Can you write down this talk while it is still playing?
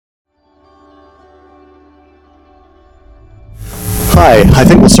Hi, I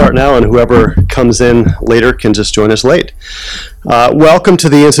think we'll start now, and whoever comes in later can just join us late. Welcome to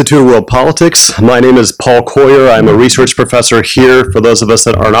the Institute of World Politics. My name is Paul Coyer. I'm a research professor here. For those of us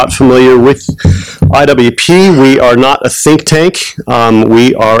that are not familiar with IWP, we are not a think tank.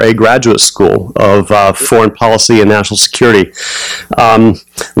 We are a graduate school of foreign policy and national security.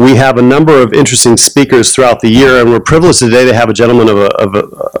 We have a number of interesting speakers throughout the year, and we're privileged today to have a gentleman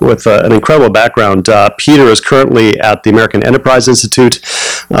with an incredible background. Peter is currently at the American Enterprise Institute.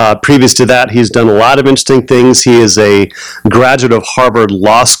 Previous to that, he's done a lot of interesting things. He is a graduate of Harvard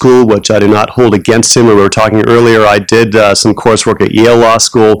Law School, which I do not hold against him. We were talking earlier, I did some coursework at Yale Law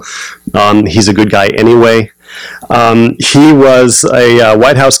School. He's a good guy anyway. He was a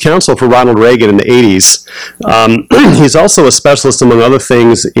White House counsel for Ronald Reagan in the 80s. He's also a specialist, among other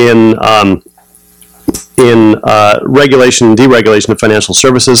things, in regulation and deregulation of financial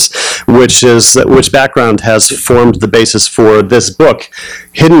services, which background has formed the basis for this book,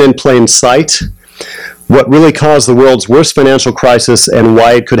 Hidden in Plain Sight: What Really Caused the World's Worst Financial Crisis and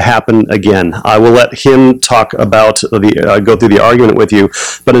Why It Could Happen Again. I will let him talk about go through the argument with you,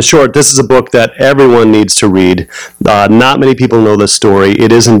 but in short, this is a book that everyone needs to read. Not many people know this story.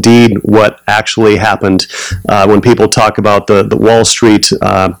 It is indeed what actually happened when people talk about the Wall Street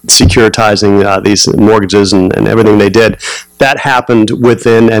securitizing these mortgages and everything they did. That happened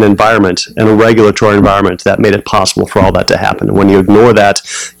within an environment, and a regulatory environment that made it possible for all that to happen. And when you ignore that,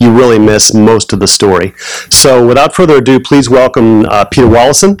 you really miss most of the story. So without further ado, please welcome Peter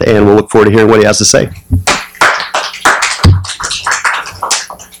Wallison, and we'll look forward to hearing what he has to say.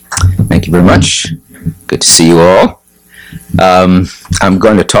 Thank you very much. Good to see you all. I'm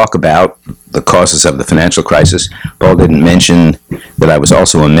going to talk about the causes of the financial crisis. Paul didn't mention that I was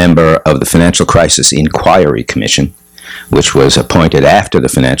also a member of the Financial Crisis Inquiry Commission, which was appointed after the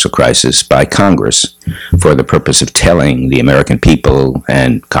financial crisis by Congress for the purpose of telling the American people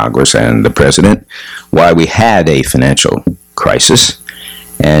and Congress and the President why we had a financial crisis.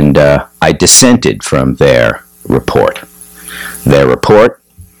 And I dissented from their report. Their report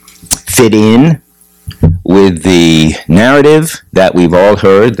fit in with the narrative that we've all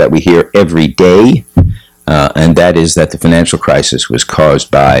heard, that we hear every day, and that is that the financial crisis was caused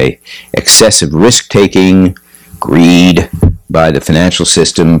by excessive risk-taking, greed by the financial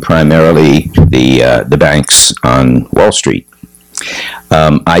system, primarily the banks on Wall Street.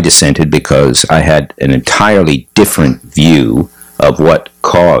 I dissented because I had an entirely different view of what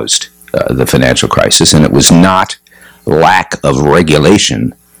caused the financial crisis, and it was not lack of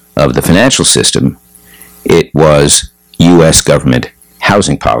regulation of the financial system. It was U.S. government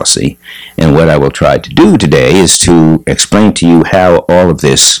housing policy. And what I will try to do today is to explain to you how all of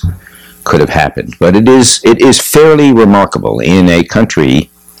this could have happened. But it is fairly remarkable in a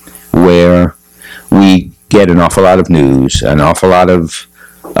country where we get an awful lot of news, an awful lot of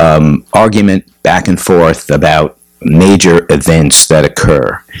argument back and forth about major events that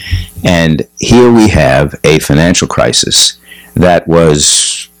occur. And here we have a financial crisis that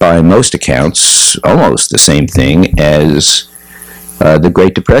was, by most accounts, almost the same thing as the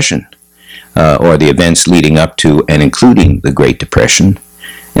Great Depression, or the events leading up to and including the Great Depression.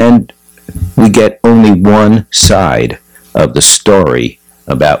 And we get only one side of the story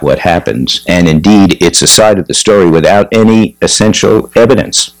about what happens, and indeed it's a side of the story without any essential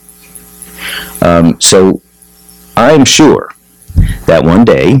evidence. So I'm sure that one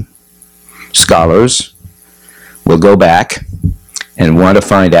day scholars will go back and want to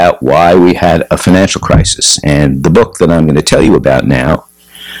find out why we had a financial crisis. And the book that I'm going to tell you about now,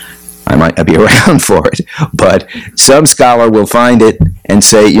 I might not be around for it, but some scholar will find it and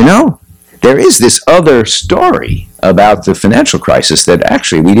say, you know, there is this other story about the financial crisis that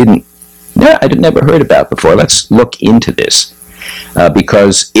actually I never heard about before. Let's look into this,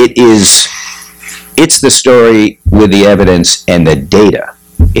 because it's the story with the evidence and the data.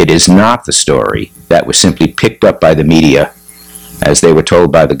 It is not the story that was simply picked up by the media as they were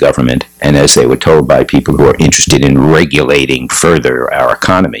told by the government and as they were told by people who are interested in regulating further our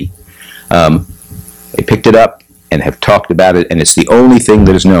economy. They picked it up and have talked about it, and it's the only thing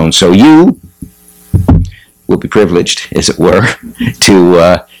that is known. So you will be privileged, as it were,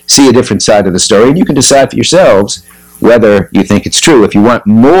 to see a different side of the story, and you can decide for yourselves whether you think it's true. If you want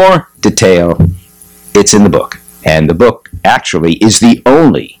more detail, it's in the book. And the book actually is the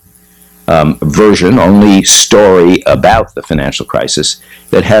only only story about the financial crisis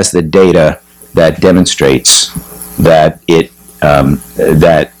that has the data that demonstrates that the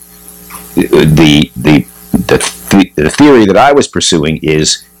theory that I was pursuing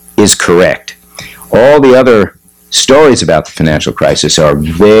is correct. All the other stories about the financial crisis are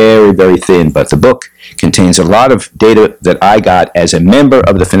very, very thin, but the book contains a lot of data that I got as a member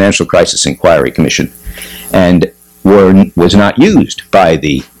of the Financial Crisis Inquiry Commission and was not used by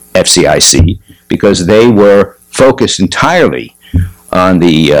the FCIC because they were focused entirely on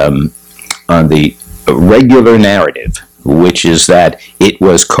the regular narrative, which is that it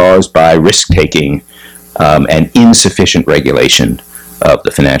was caused by risk-taking and insufficient regulation of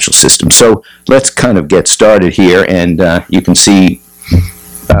the financial system. So let's kind of get started here, and you can see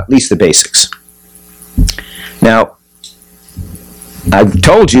at least the basics. Now, I've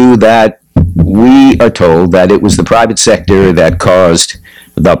told you that we are told that it was the private sector that caused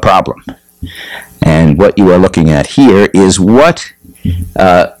the problem. And what you are looking at here is what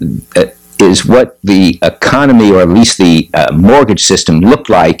the economy, or at least the mortgage system, looked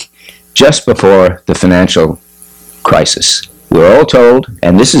like just before the financial crisis. We're all told,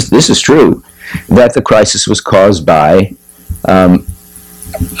 and this is true, that the crisis was caused by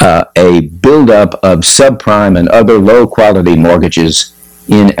a buildup of subprime and other low-quality mortgages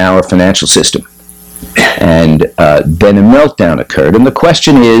in our financial system. And then a meltdown occurred. And the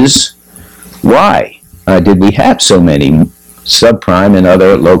question is, why did we have so many subprime and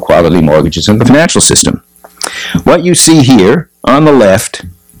other low-quality mortgages in the financial system? What you see here on the left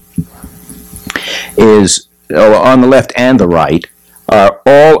on the left and the right, are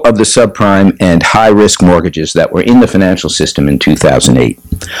all of the subprime and high-risk mortgages that were in the financial system in 2008.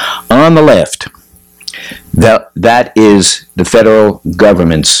 On the left, that is the federal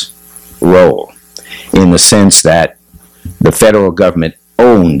government's role, in the sense that the federal government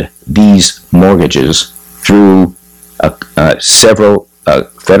owned these mortgages through several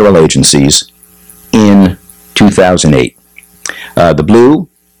federal agencies in 2008. The blue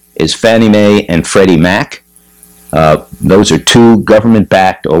is Fannie Mae and Freddie Mac. Those are two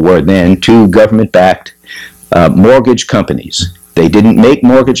government-backed, or were then two government-backed mortgage companies. They didn't make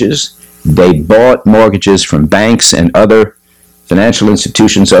mortgages. They bought mortgages from banks and other financial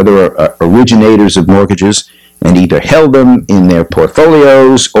institutions, other originators of mortgages, and either held them in their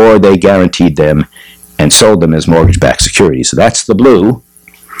portfolios or they guaranteed them and sold them as mortgage-backed securities. So that's the blue.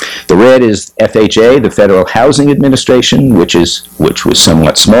 The red is FHA, the Federal Housing Administration, which was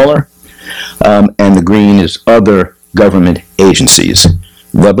somewhat smaller. And the green is other government agencies.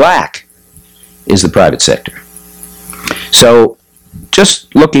 The black is the private sector. So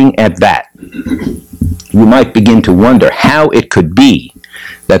just looking at that, you might begin to wonder how it could be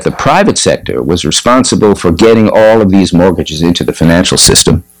that the private sector was responsible for getting all of these mortgages into the financial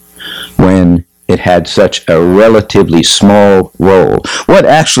system when it had such a relatively small role. What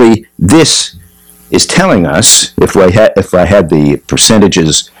actually this is telling us, if I had the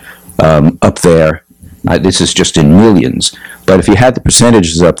percentages up there, this is just in millions, but if you had the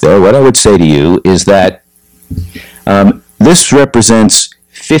percentages up there, what I would say to you is that this represents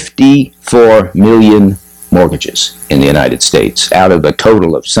 54 million mortgages in the United States out of a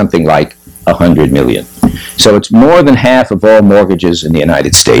total of something like 100 million. So it's more than half of all mortgages in the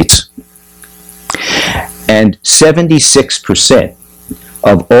United States. And 76%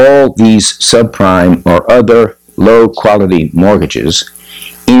 of all these subprime or other low-quality mortgages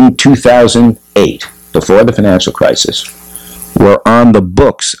in 2008, before the financial crisis, were on the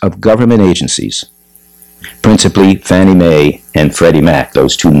books of government agencies, principally Fannie Mae and Freddie Mac,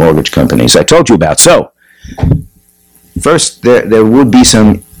 those two mortgage companies I told you about. So, first, there would be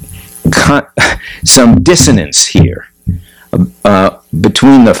some dissonance here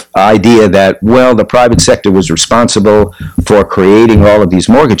between the idea that, well, the private sector was responsible for creating all of these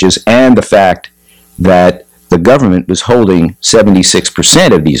mortgages and the fact that the government was holding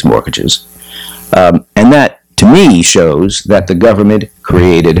 76% of these mortgages. And that, to me, shows that the government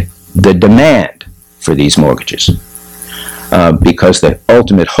created the demand for these mortgages. Because the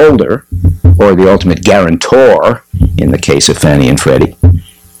ultimate holder, or the ultimate guarantor, in the case of Fannie and Freddie,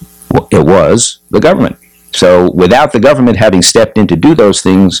 it was the government. So without the government having stepped in to do those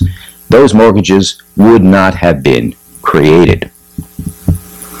things, those mortgages would not have been created.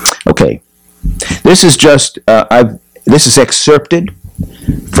 Okay, this is just, this is excerpted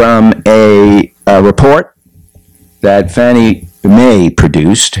from a report that Fannie Mae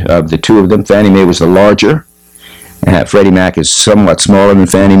produced. Of the two of them, Fannie Mae was the larger. Freddie Mac is somewhat smaller than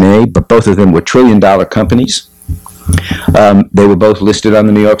Fannie Mae, but both of them were trillion-dollar companies. They were both listed on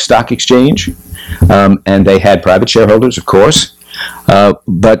the New York Stock Exchange, and they had private shareholders, of course.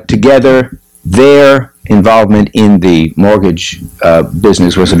 But together, their involvement in the mortgage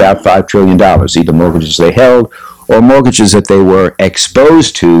business was about $5 trillion, either mortgages they held or mortgages that they were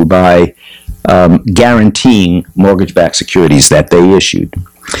exposed to by guaranteeing mortgage-backed securities that they issued.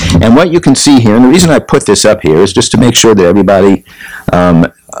 And what you can see here, and the reason I put this up here is just to make sure that everybody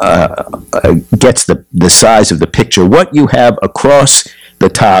gets the size of the picture. What you have across the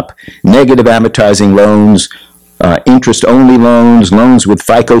top: negative amortizing loans, interest-only loans, loans with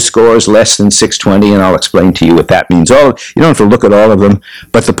FICO scores less than 620, and I'll explain to you what that means. You don't have to look at all of them,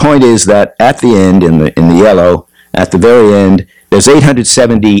 but the point is that at the end, in the yellow, at the very end, there's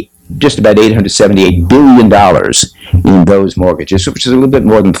just about $878 billion in those mortgages, which is a little bit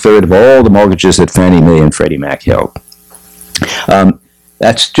more than a third of all the mortgages that Fannie Mae and Freddie Mac held.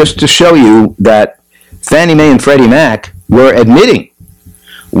 That's just to show you that Fannie Mae and Freddie Mac were admitting,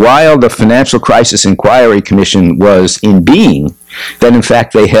 while the Financial Crisis Inquiry Commission was in being, that in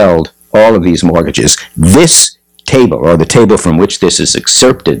fact they held all of these mortgages. This table, or the table from which this is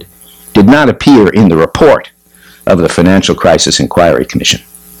excerpted, did not appear in the report of the Financial Crisis Inquiry Commission.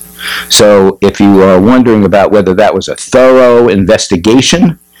 So if you are wondering about whether that was a thorough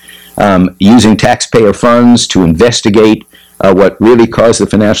investigation, using taxpayer funds to investigate what really caused the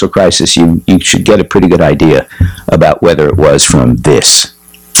financial crisis, you should get a pretty good idea about whether it was from this.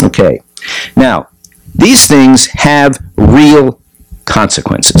 Okay. Now, these things have real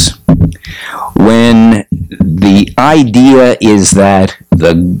consequences. When the idea is that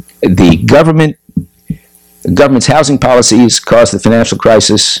the government's housing policies caused the financial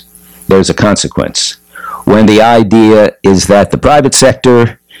crisis, there's a consequence. When the idea is that the private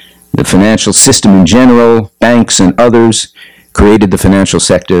sector, the financial system in general, banks and others, created the financial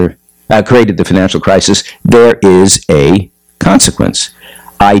crisis, there is a consequence.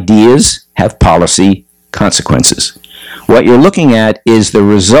 Ideas have policy consequences. What you're looking at is the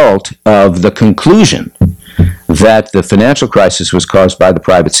result of the conclusion that the financial crisis was caused by the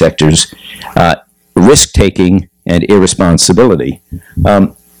private sector's risk-taking and irresponsibility.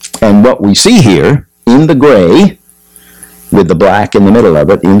 And what we see here in the gray, with the black in the middle of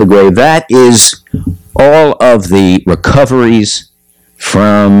it, in the gray, that is all of the recoveries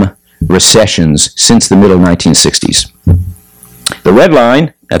from recessions since the middle 1960s. The red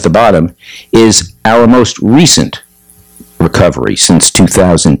line at the bottom is our most recent recovery since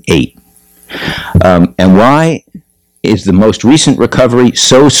 2008. And why is the most recent recovery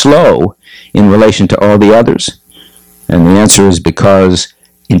so slow in relation to all the others? And the answer is because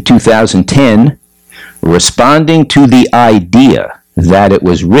in 2010, responding to the idea that it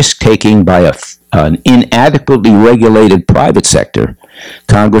was risk-taking by an inadequately regulated private sector,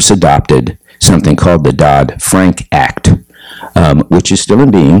 Congress adopted something called the Dodd-Frank Act, which is still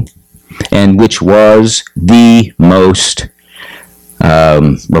in being, and which was the most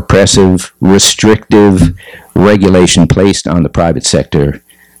repressive, restrictive regulation placed on the private sector,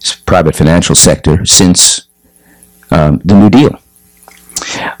 private financial sector, since the New Deal.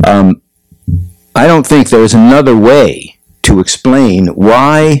 I don't think there's another way to explain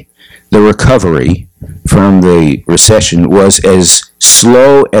why the recovery from the recession was as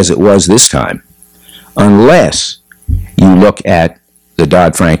slow as it was this time, unless you look at the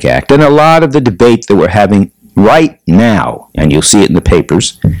Dodd-Frank Act. And a lot of the debate that we're having right now, and you'll see it in the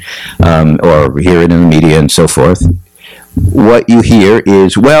papers, or hear it in the media and so forth, what you hear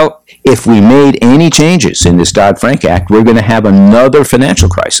is, well, if we made any changes in this Dodd-Frank Act, we're going to have another financial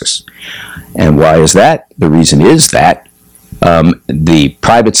crisis. And why is that? The reason is that the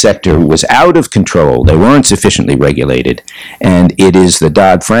private sector was out of control. They weren't sufficiently regulated. And it is the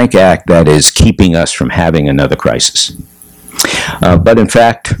Dodd-Frank Act that is keeping us from having another crisis. But in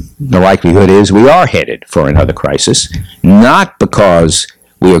fact, the likelihood is we are headed for another crisis, not because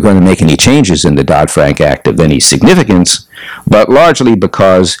we are going to make any changes in the Dodd-Frank Act of any significance, but largely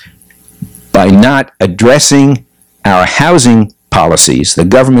because by not addressing our housing policies, the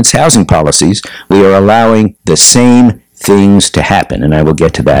government's housing policies, we are allowing the same things to happen. And I will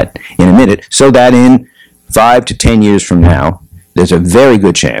get to that in a minute, so that in 5 to 10 years from now, there's a very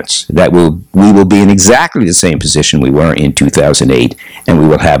good chance that we will be in exactly the same position we were in 2008, and we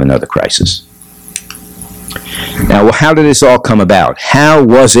will have another crisis. Now, how did this all come about? How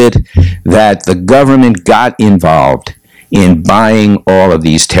was it that the government got involved in buying all of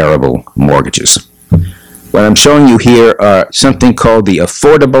these terrible mortgages? What I'm showing you here are something called the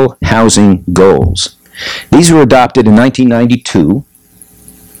Affordable Housing Goals. These were adopted in 1992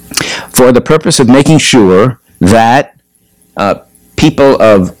 for the purpose of making sure that people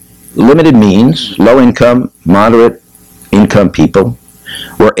of limited means, low income, moderate income people,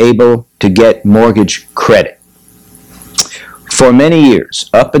 were able to get mortgage credit. For many years,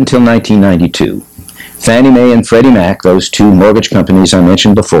 up until 1992, Fannie Mae and Freddie Mac, those two mortgage companies I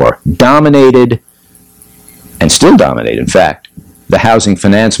mentioned before, dominated, and still dominate, in fact, the housing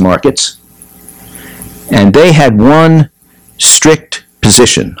finance markets. And they had one strict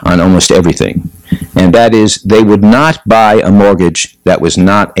position on almost everything, and that is they would not buy a mortgage that was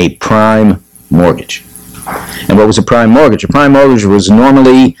not a prime mortgage. And what was a prime mortgage? A prime mortgage was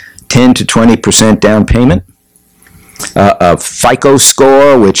normally 10 to 20% down payment, a FICO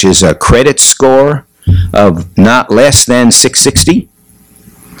score, which is a credit score of not less than 660,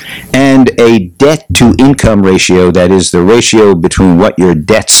 and a debt-to-income ratio, that is the ratio between what your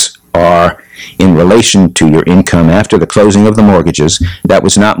debts are in relation to your income after the closing of the mortgages, that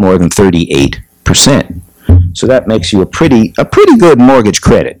was not more than 38%. So that makes you a pretty good mortgage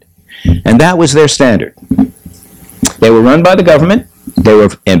credit. And that was their standard. They were run by the government, they were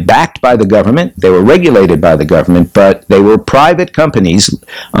backed by the government, they were regulated by the government, but they were private companies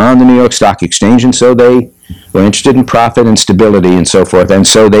on the New York Stock Exchange, and so they were interested in profit and stability and so forth, and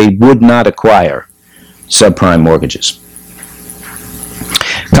so they would not acquire subprime mortgages.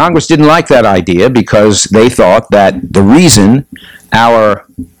 Congress didn't like that idea because they thought that the reason our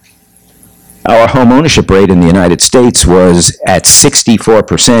home ownership rate in the United States was at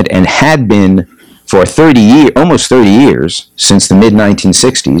 64% and had been for almost 30 years, since the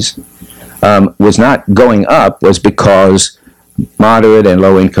mid-1960s, was not going up, was because moderate and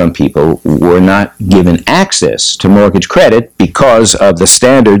low-income people were not given access to mortgage credit because of the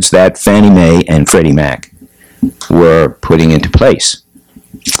standards that Fannie Mae and Freddie Mac were putting into place.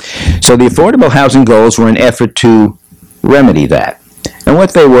 So the affordable housing goals were an effort to remedy that. And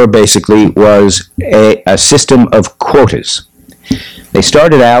what they were basically was a system of quotas. They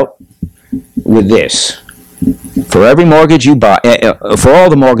started out with this. For every mortgage you buy, for all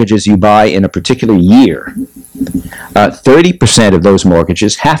the mortgages you buy in a particular year, 30% of those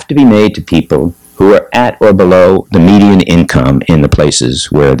mortgages have to be made to people who are at or below the median income in the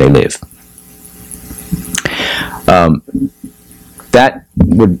places where they live. That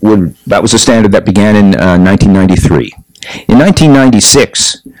was a standard that began in 1993. In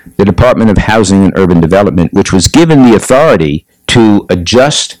 1996, the Department of Housing and Urban Development, which was given the authority to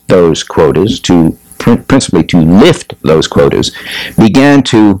adjust those quotas, principally to lift those quotas, began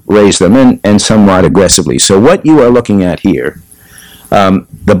to raise them and somewhat aggressively. So what you are looking at here,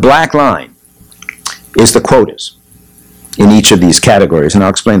 the black line is the quotas in each of these categories, and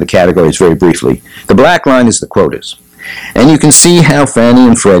I'll explain the categories very briefly. The black line is the quotas. And you can see how Fannie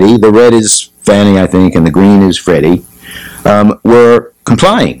and Freddie, the red is Fannie, I think, and the green is Freddie, were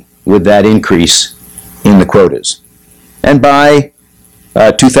complying with that increase in the quotas. And by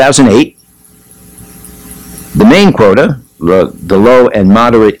 2008, the main quota, the low and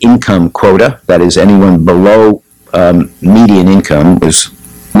moderate income quota, that is anyone below median income, was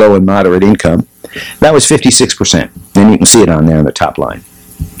low and moderate income, that was 56%. And you can see it on there on the top line.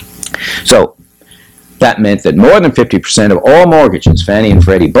 So that meant that more than 50% of all mortgages Fannie and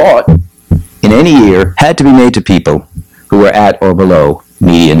Freddie bought in any year had to be made to people who were at or below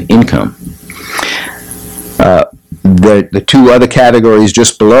median income. The two other categories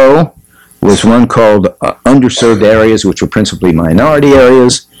just below was one called underserved areas, which were principally minority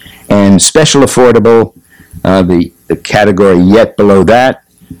areas, and special affordable, the category yet below that,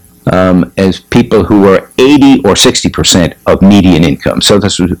 as people who were 80 or 60% of median income. So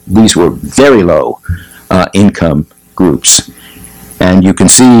these were very low income groups. And you can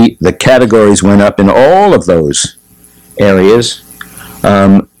see the categories went up in all of those areas,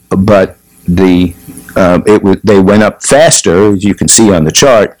 but they went up faster, as you can see on the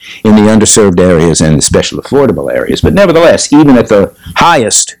chart, in the underserved areas and the special affordable areas. But nevertheless, even at the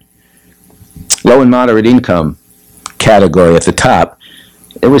highest low and moderate income category at the top,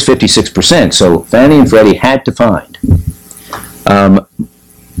 it was 56%. So Fannie and Freddie had to find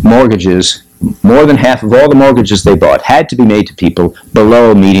mortgages. More than half of all the mortgages they bought had to be made to people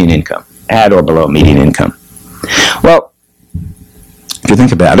below median income, at or below median income. Well, if you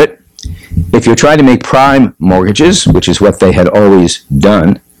think about it, if you're trying to make prime mortgages, which is what they had always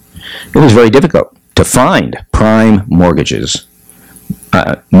done, it was very difficult to find prime mortgages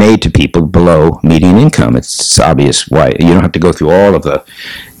made to people below median income. It's obvious why. You don't have to go through all of the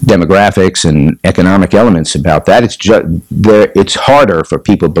demographics and economic elements about that. It's harder for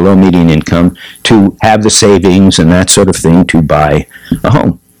people below median income to have the savings and that sort of thing to buy a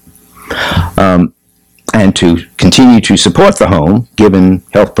home. And to continue to support the home, given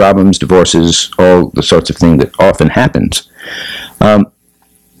health problems, divorces, all the sorts of things that often happens.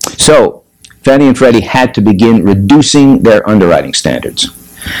 So Fannie and Freddie had to begin reducing their underwriting standards.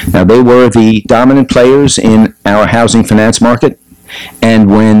 Now, they were the dominant players in our housing finance market, and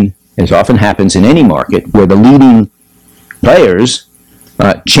when, as often happens in any market, where the leading players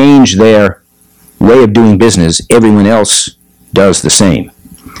change their way of doing business, everyone else does the same.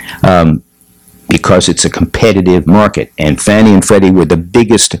 because it's a competitive market. And Fannie and Freddie were the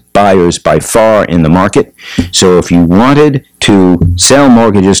biggest buyers by far in the market. So if you wanted to sell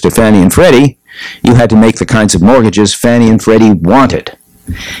mortgages to Fannie and Freddie, you had to make the kinds of mortgages Fannie and Freddie wanted.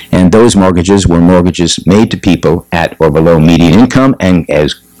 And those mortgages were mortgages made to people at or below median income. And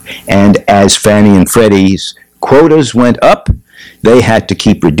as Fannie and Freddie's quotas went up, they had to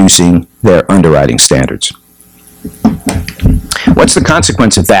keep reducing their underwriting standards. What's the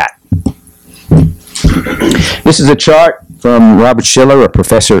consequence of that? This is a chart from Robert Shiller, a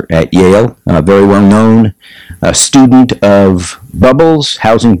professor at Yale, very well known, a student of bubbles,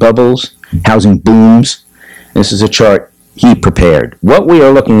 housing booms. This is a chart he prepared. What we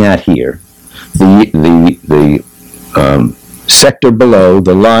are looking at here, the sector below,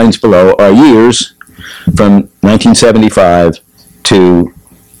 the lines below, are years from 1975 to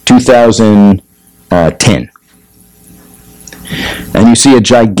 2010. And you see a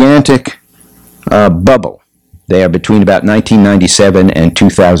gigantic bubble there between about 1997 and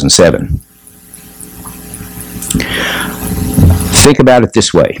 2007. Think about it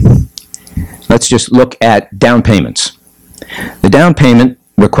this way. Let's just look at down payments. The down payment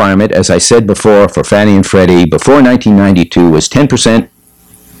requirement, as I said before, for Fannie and Freddie before 1992 was 10%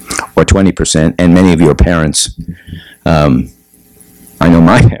 or 20%, and many of your parents, I know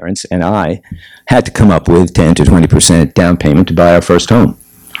my parents and I, had to come up with 10 to 20% down payment to buy our first home.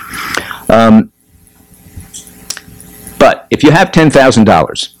 But if you have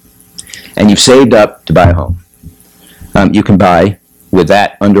 $10,000 and you've saved up to buy a home, you can buy, with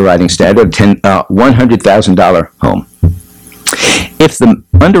that underwriting standard, a $100,000 home. If the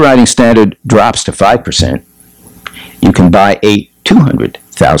underwriting standard drops to 5%, you can buy a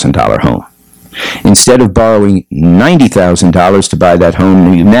 $200,000 home. Instead of borrowing $90,000 to buy that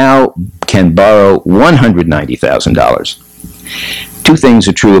home, you now can borrow $190,000. Two things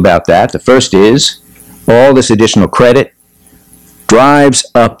are true about that. The first is all this additional credit drives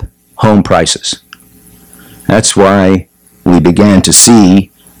up home prices. That's why we began to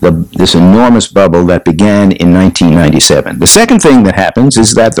see this enormous bubble that began in 1997. The second thing that happens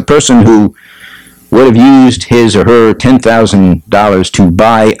is that the person who would have used his or her $10,000 to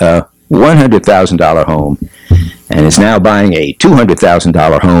buy a $100,000 home and is now buying a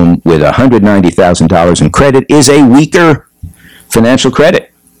 $200,000 home with $190,000 in credit is a weaker financial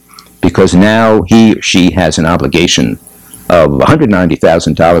credit, because now he or she has an obligation of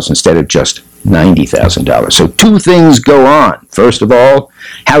 $190,000 instead of just $90,000. So two things go on. First of all,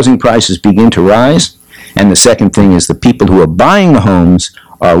 housing prices begin to rise, and the second thing is the people who are buying the homes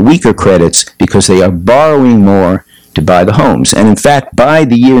are weaker credits because they are borrowing more to buy the homes. And in fact, by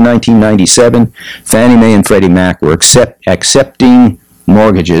the year 1997, Fannie Mae and Freddie Mac were accepting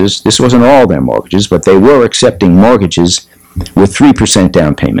mortgages. This wasn't all their mortgages, but they were accepting mortgages with 3%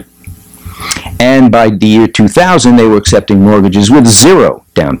 down payment. And by the year 2000, they were accepting mortgages with 0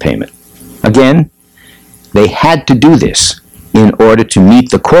 down payment. Again, they had to do this in order to meet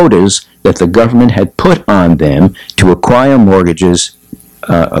the quotas that the government had put on them to acquire mortgages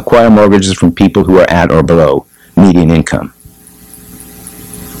from people who are at or below median income.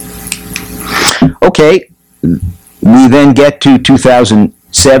 Okay, we then get to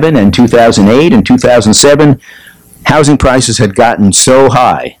 2007 and 2008. In 2007, housing prices had gotten so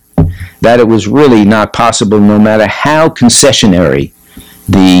high that it was really not possible, no matter how concessionary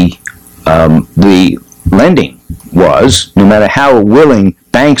the lending was, no matter how willing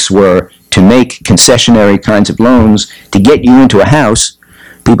banks were to make concessionary kinds of loans to get you into a house,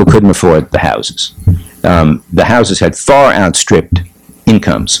 people couldn't afford the houses. The houses had far outstripped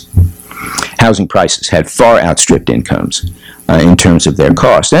incomes. Housing prices had far outstripped incomes in terms of their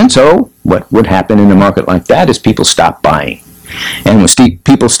cost. And so what would happen in a market like that is people stopped buying. And when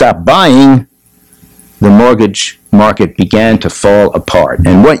people stopped buying, the mortgage market began to fall apart.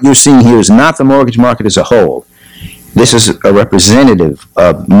 And what you're seeing here is not the mortgage market as a whole. This is a representation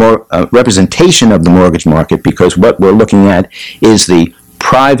of the mortgage market, because what we're looking at is the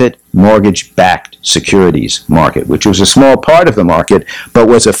private mortgage-backed securities market, which was a small part of the market, but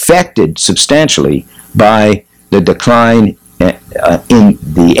was affected substantially by the decline in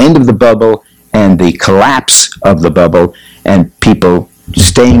the end of the bubble and the collapse of the bubble and people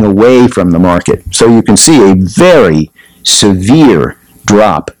staying away from the market. So you can see a very severe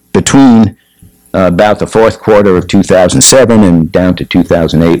drop between about the fourth quarter of 2007 and down to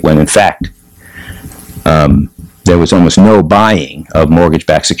 2008, when in fact there was almost no buying of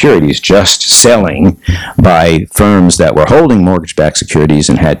mortgage-backed securities, just selling by firms that were holding mortgage-backed securities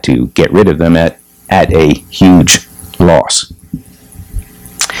and had to get rid of them at a huge loss.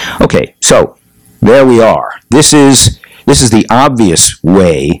 Okay, so there we are. This is the obvious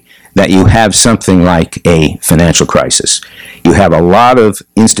way that you have something like a financial crisis. You have a lot of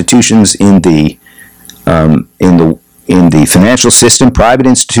institutions in the financial system, private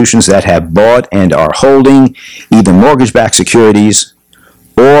institutions that have bought and are holding either mortgage-backed securities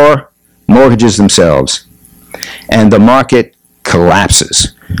or mortgages themselves, and the market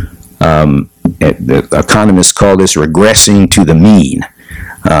collapses. The economists call this regressing to the mean,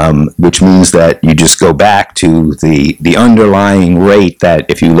 which means that you just go back to the underlying rate that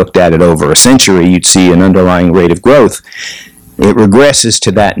if you looked at it over a century, you'd see an underlying rate of growth. It regresses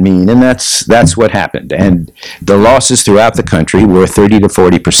to that mean, and that's what happened. And the losses throughout the country were 30 to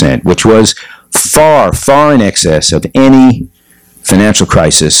 40%, which was far, far in excess of any financial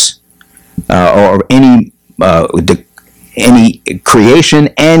crisis or any creation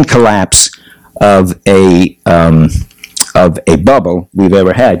and collapse of a bubble we've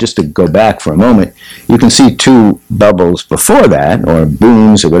ever had. Just to go back for a moment, you can see two bubbles before that, or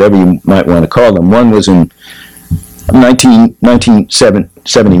booms, or whatever you might want to call them. One was in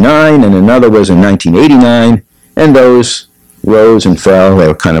 1979, and another was in 1989, and those rose and fell. They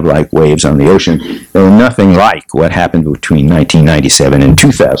were kind of like waves on the ocean. They were nothing like what happened between 1997 and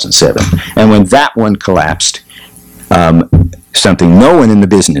 2007. And when that one collapsed, something no one in the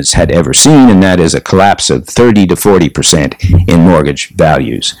business had ever seen, and that is a collapse of 30 to 40% in mortgage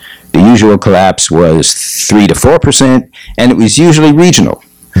values. The usual collapse was 3 to 4%, and it was usually regional.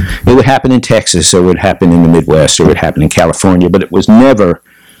 It would happen in Texas, or it would happen in the Midwest, or it would happen in California, but it was never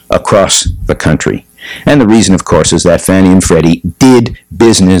across the country. And the reason, of course, is that Fannie and Freddie did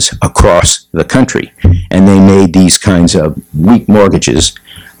business across the country, and they made these kinds of weak mortgages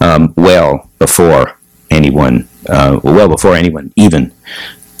well before anyone even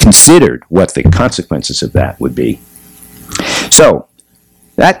considered what the consequences of that would be. So,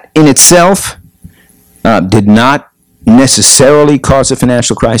 that in itself did not necessarily cause a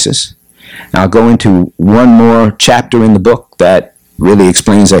financial crisis. I'll go into one more chapter in the book that really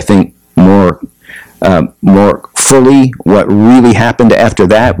explains, I think, more fully what really happened after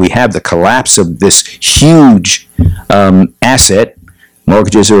that. We have the collapse of this huge asset.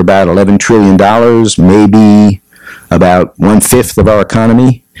 Mortgages are about $11 trillion, maybe about 1/5 of our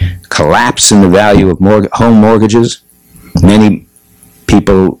economy. Collapse in the value of home mortgages. Many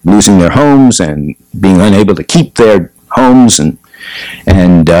people losing their homes and being unable to keep their homes, and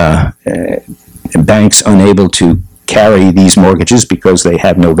banks unable to carry these mortgages because they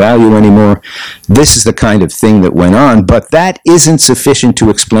have no value anymore. This is the kind of thing that went on, but that isn't sufficient to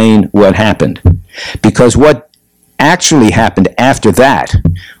explain what happened, because what actually happened after that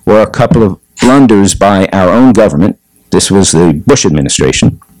were a couple of blunders by our own government. This was the Bush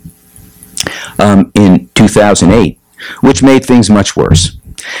administration in 2008, which made things much worse.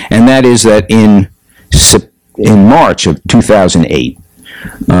 And that is that in March of 2008,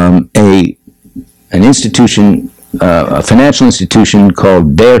 an institution, a financial institution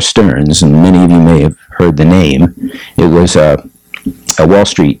called Bear Stearns, and many of you may have heard the name. It was a Wall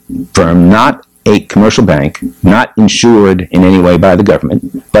Street firm, not a commercial bank, not insured in any way by the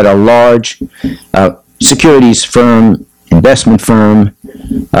government, but a large securities firm, investment firm,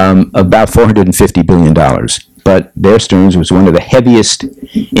 about $450 billion. But Bear Stearns was one of the heaviest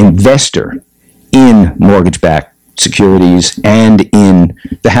investor in mortgage-backed securities and in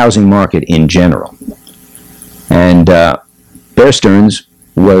the housing market in general. And Bear Stearns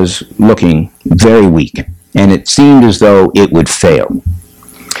was looking very weak, and it seemed as though it would fail.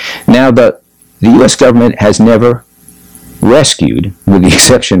 Now, the U.S. government has never rescued, with the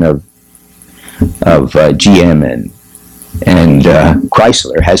exception of GM and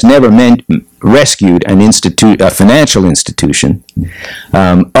Chrysler, has never rescued a financial institution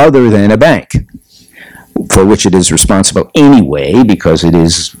other than a bank, for which it is responsible anyway, because it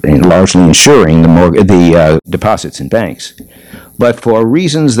is largely insuring the deposits in banks. But for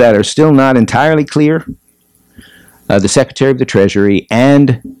reasons that are still not entirely clear, the Secretary of the Treasury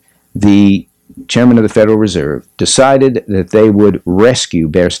and the Chairman of the Federal Reserve decided that they would rescue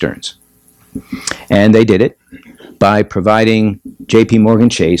Bear Stearns. And they did it by providing J.P. Morgan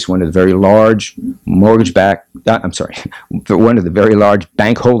Chase, one of the very large one of the very large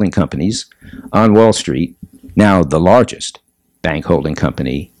bank holding companies on Wall Street, now the largest bank holding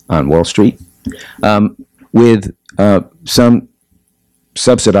company on Wall Street, with some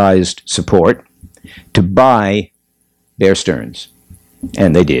subsidized support to buy Bear Stearns.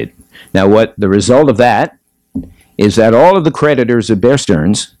 And they did. Now, what the result of that is that all of the creditors of Bear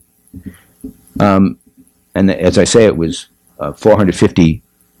Stearns, and as I say, it was a $450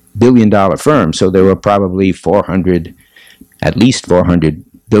 billion firm, so there were probably at least $400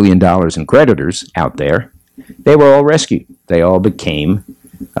 billion in creditors out there. They were all rescued. They all became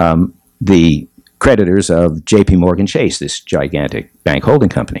the creditors of J.P. Morgan Chase, this gigantic bank holding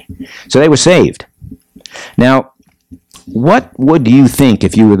company. So they were saved. Now, what would you think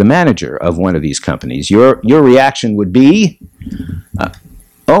if you were the manager of one of these companies? Your reaction would be,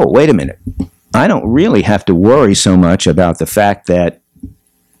 oh, wait a minute. I don't really have to worry so much about the fact that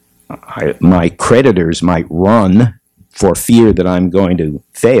my creditors might run for fear that I'm going to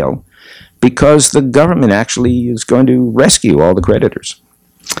fail, because the government actually is going to rescue all the creditors.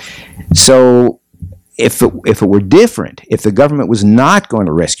 So if it were different, if the government was not going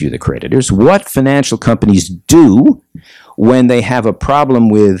to rescue the creditors, what financial companies do when they have a problem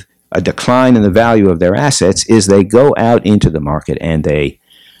with a decline in the value of their assets is they go out into the market and they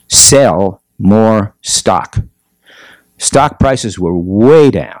sell more stock. Stock prices were way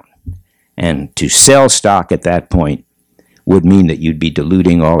down, and to sell stock at that point would mean that you'd be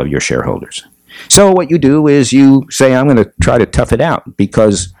diluting all of your shareholders. So what you do is you say, I'm going to try to tough it out,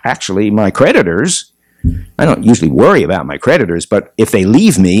 because actually my creditors, I don't usually worry about my creditors, but if they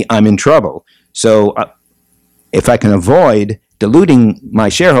leave me, I'm in trouble. So if I can avoid diluting my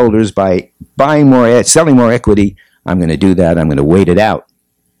shareholders by selling more equity, I'm going to do that. I'm going to wait it out.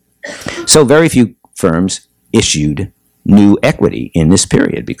 So very few firms issued new equity in this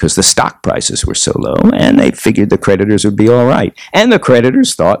period because the stock prices were so low, and they figured the creditors would be all right. And the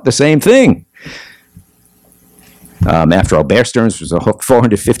creditors thought the same thing. After all, Bear Stearns was a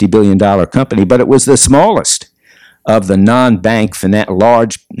 $450 billion company, but it was the smallest of the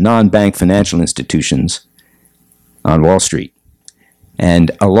large non-bank financial institutions on Wall Street.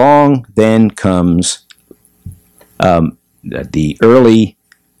 And along then comes the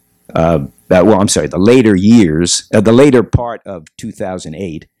later part of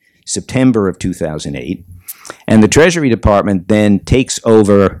 2008, September of 2008, and the Treasury Department then takes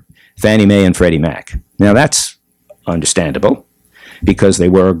over Fannie Mae and Freddie Mac. Now that's understandable, because they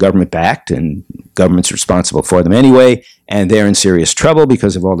were government-backed and government's responsible for them anyway, and they're in serious trouble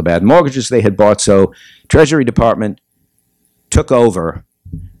because of all the bad mortgages they had bought. So Treasury Department took over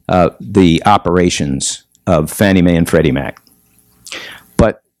the operations of Fannie Mae and Freddie Mac.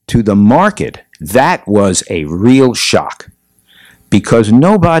 But to the market, that was a real shock, because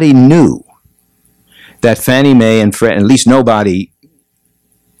nobody knew that Fannie Mae and Freddie, at least nobody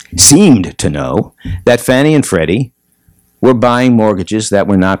seemed to know, that Fannie and Freddie were buying mortgages that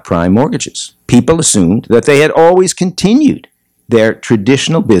were not prime mortgages. People assumed that they had always continued their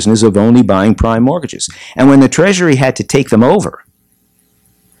traditional business of only buying prime mortgages. And when the Treasury had to take them over,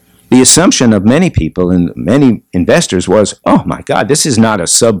 the assumption of many people and many investors was, oh my God, this is not a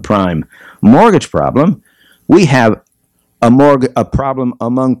subprime mortgage problem. We have a problem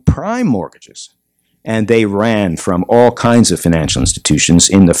among prime mortgages. And they ran from all kinds of financial institutions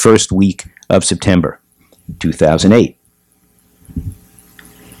in the first week of September 2008.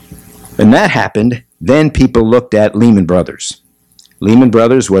 When that happened, then people looked at Lehman Brothers. Lehman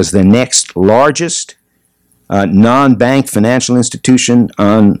Brothers was the next largest non-bank financial institution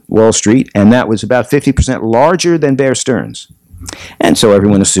on Wall Street, and that was about 50% larger than Bear Stearns. And so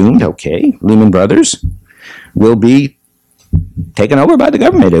everyone assumed, okay, Lehman Brothers will be taken over by the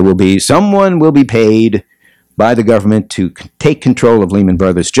government. Someone will be paid by the government to take control of Lehman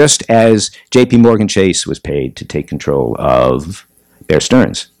Brothers, just as J.P. Morgan Chase was paid to take control of Bear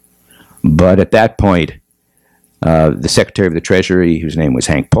Stearns. But at that point, the Secretary of the Treasury, whose name was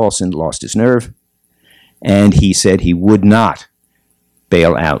Hank Paulson, lost his nerve, and he said he would not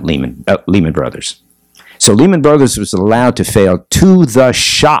bail out Lehman Brothers. So Lehman Brothers was allowed to fail, to the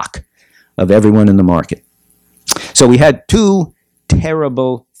shock of everyone in the market. So we had two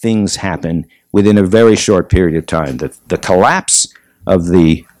terrible things happen within a very short period of time. The collapse of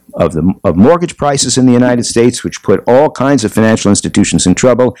mortgage prices in the United States, which put all kinds of financial institutions in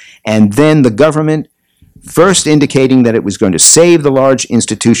trouble, and then the government first indicating that it was going to save the large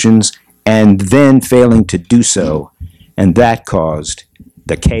institutions and then failing to do so. And that caused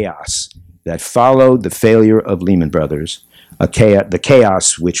the chaos that followed the failure of Lehman Brothers, the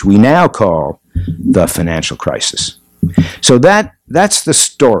chaos which we now call the financial crisis. So that's the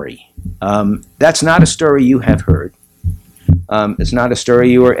story. That's not a story you have heard. It's not a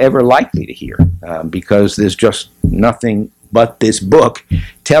story you are ever likely to hear, because there's just nothing but this book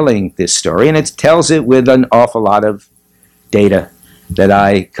telling this story, and it tells it with an awful lot of data that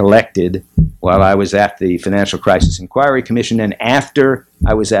I collected while I was at the Financial Crisis Inquiry Commission, and after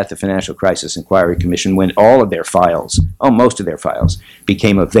I was at the Financial Crisis Inquiry Commission, when all of their files, most of their files,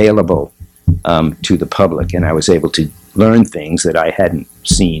 became available to the public, and I was able to learn things that I hadn't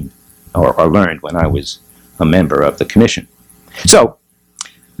seen or learned when I was a member of the commission. So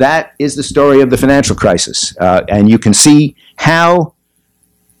that is the story of the financial crisis, and you can see how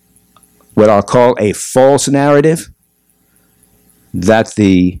what I'll call a false narrative that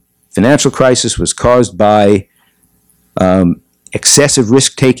the financial crisis was caused by excessive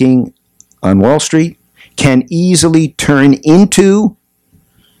risk-taking on Wall Street can easily turn into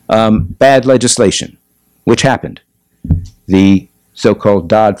bad legislation, which happened, the so-called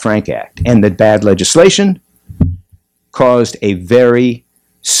Dodd-Frank Act. And that bad legislation caused a very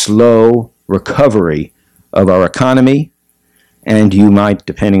slow recovery of our economy. And you might,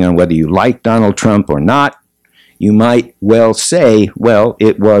 depending on whether you like Donald Trump or not, you might well say, well,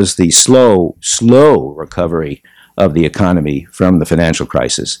 it was the slow recovery of the economy from the financial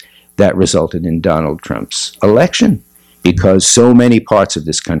crisis that resulted in Donald Trump's election, because so many parts of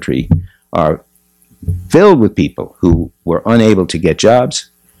this country are filled with people who were unable to get jobs,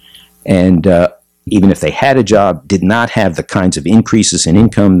 and even if they had a job, did not have the kinds of increases in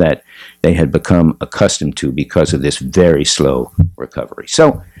income that they had become accustomed to because of this very slow recovery.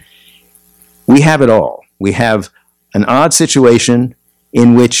 So we have it all. We have an odd situation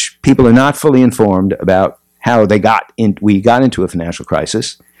in which people are not fully informed about how we got into a financial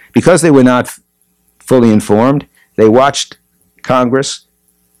crisis. Because they were not fully informed, they watched Congress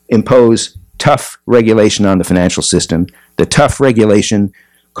impose tough regulation on the financial system. The tough regulation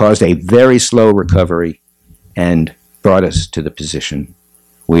caused a very slow recovery and brought us to the position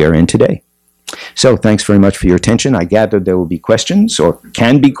we are in today. So thanks very much for your attention. I gather there will be questions, or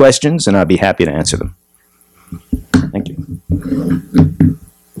can be questions, and I'll be happy to answer them. Thank you.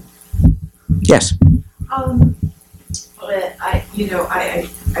 Yes. I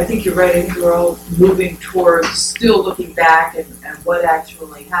think you're right. I think we're all moving towards still looking back and what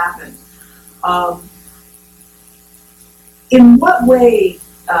actually happened. In what way,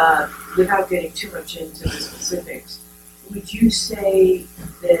 without getting too much into the specifics, would you say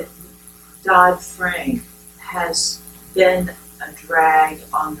that Dodd-Frank has been a drag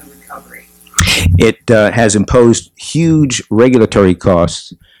on the recovery? It has imposed huge regulatory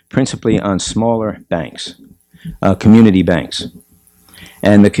costs, principally on smaller banks, community banks.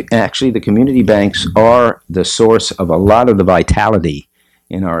 And actually, the community banks are the source of a lot of the vitality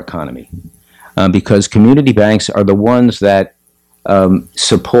in our economy, because community banks are the ones that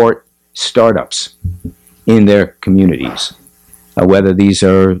support startups in their communities, whether these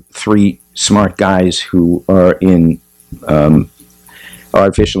are three smart guys who are in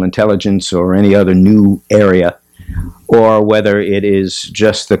artificial intelligence or any other new area, or whether it is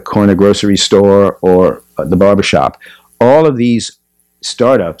just the corner grocery store or the barbershop. All of these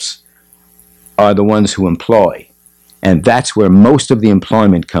startups are the ones who employ. And that's where most of the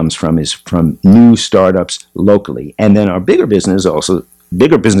employment comes from, is from new startups locally. And then our bigger businesses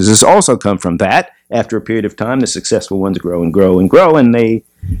also come from that. After a period of time, the successful ones grow and grow and grow, and they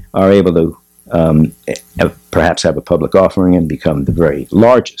are able to perhaps have a public offering and become the very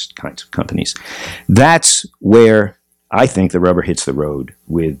largest kinds of companies. That's where I think the rubber hits the road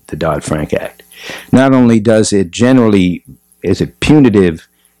with the Dodd-Frank Act. Not only does it generally, is it punitive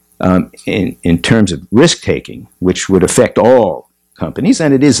in terms of risk-taking, which would affect all companies,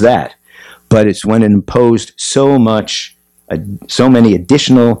 and it is that, but it's when it imposed so many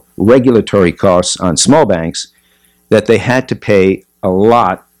additional regulatory costs on small banks that they had to pay a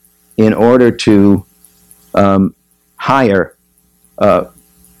lot in order to hire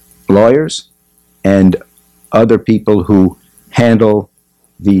lawyers and other people who handle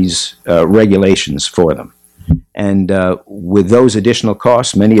these regulations for them. And with those additional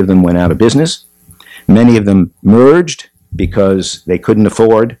costs, many of them went out of business. Many of them merged because they couldn't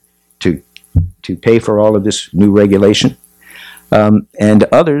afford to pay for all of this new regulation. And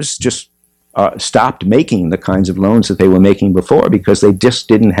others just stopped making the kinds of loans that they were making before because they just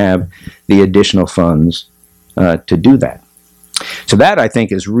didn't have the additional funds to do that. So that, I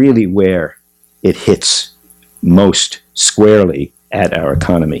think, is really where it hits most squarely at our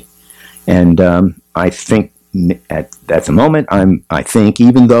economy. And I think at the moment, I think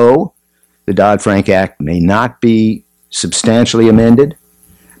even though the Dodd-Frank Act may not be substantially amended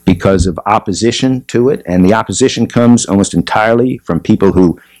because of opposition to it, and the opposition comes almost entirely from people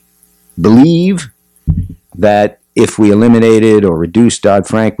who believe that if we eliminated or reduced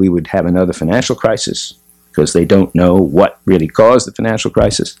Dodd-Frank, we would have another financial crisis, because they don't know what really caused the financial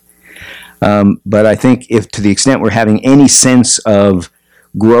crisis. But I think if to the extent we're having any sense of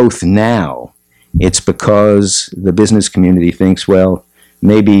growth now, it's because the business community thinks, well,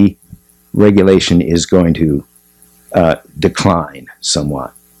 maybe regulation is going to decline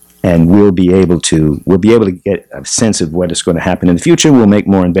somewhat, and we'll be able to get a sense of what is going to happen in the future. We'll make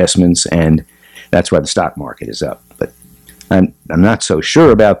more investments, and that's why the stock market is up. But I'm not so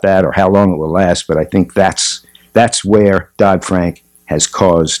sure about that or how long it will last. But I think that's where Dodd-Frank has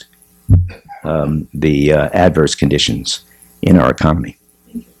caused the adverse conditions in our economy.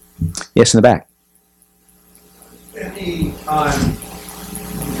 Yes, in the back. Any time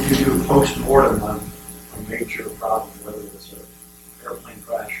you do post-mortem on a major problem, whether it's an airplane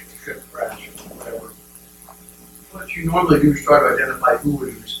crash or a ship crash or whatever, what you normally do is try to identify who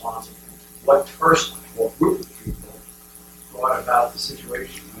is responsible, what person or group of people brought about the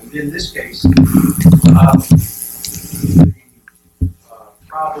situation. And in this case, the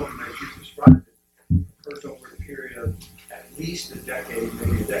problem as you described it occurs over a period of at least a decade,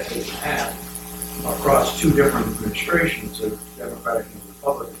 maybe a decade and a half, across two different administrations, a Democratic and a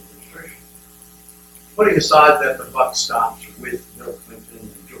Republican administration. Putting aside that the buck stops with Bill Clinton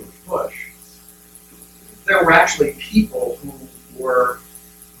and George Bush, there were actually people who were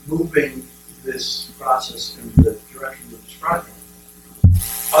moving this process in the direction you're describing.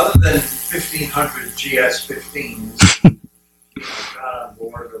 Other than 1,500 GS-15s got on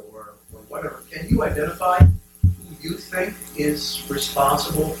board or whatever, can you identify who you think is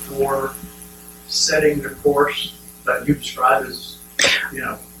responsible for setting the course that you describe as,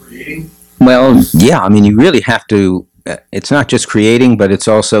 creating? Well, yeah, I mean, you really have to, it's not just creating, but it's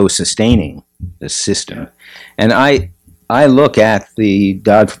also sustaining the system. And I look at the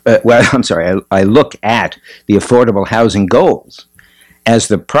I look at the affordable housing goals as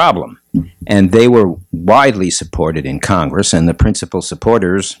the problem. And they were widely supported in Congress, and the principal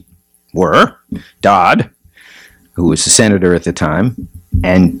supporters were Dodd, who was a senator at the time,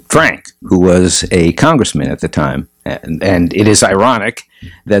 and Frank, who was a congressman at the time. And it is ironic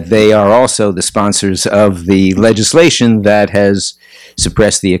that they are also the sponsors of the legislation that has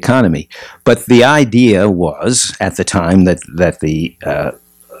suppressed the economy. But the idea was, at the time that the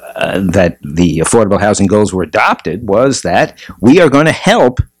affordable housing goals were adopted, was that we are going to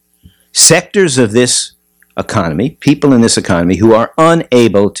help sectors of this economy, people in this economy, who are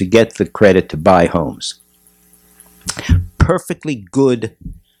unable to get the credit to buy homes. Perfectly good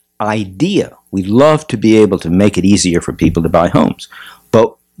idea. We'd love to be able to make it easier for people to buy homes.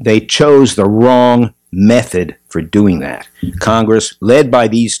 But they chose the wrong method for doing that. Congress, led by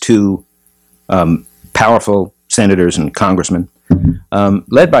these two powerful senators and congressmen,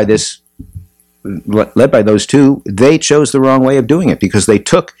 led by those two, they chose the wrong way of doing it because they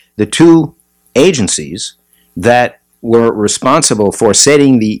took the two agencies that were responsible for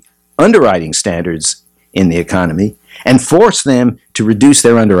setting the underwriting standards in the economy and forced them to reduce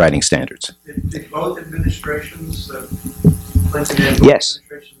their underwriting standards. Did both administrations, Clinton and Yes.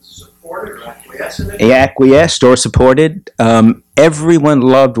 administrations, support it or acquiesce in it? Acquiesced or supported. Everyone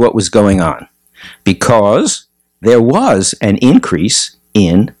loved what was going on because there was an increase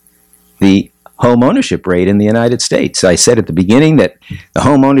in the home ownership rate in the United States. I said at the beginning that the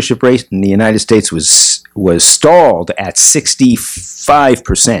home ownership rate in the United States was stalled at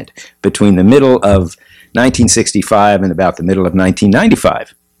 65% between the middle of 1965 and about the middle of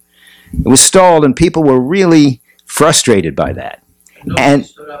 1995. It was stalled, and people were really frustrated by that. Nobody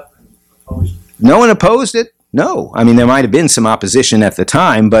stood up and opposed it. No one opposed it? No. I mean, there might have been some opposition at the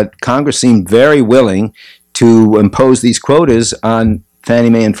time, but Congress seemed very willing to impose these quotas on Fannie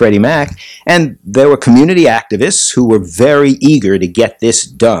Mae and Freddie Mac, and there were community activists who were very eager to get this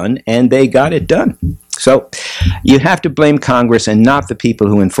done, and they got it done. So you have to blame Congress and not the people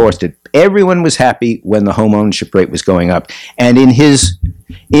who enforced it. Everyone was happy when the home ownership rate was going up, and in his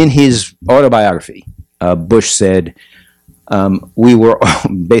autobiography, Bush said, we were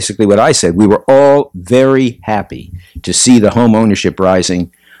basically what I said. We were all very happy to see the home ownership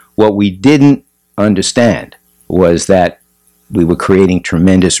rising. What we didn't understand was that we were creating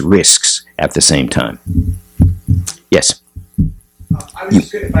tremendous risks at the same time. Yes. I was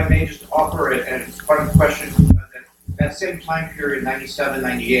just, if I may just offer it, and it's part of the question, that same time period, 97,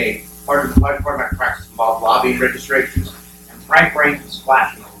 98, part of my practice involved lobbying registrations, and Frank Reagan was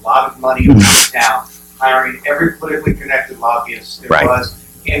splashing a lot of money around town, hiring every politically connected lobbyist there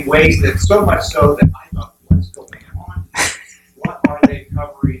was, in ways that so much so that I thought, what's going on? What are they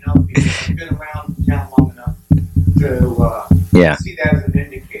covering up? Because I've been around town long enough to see that as an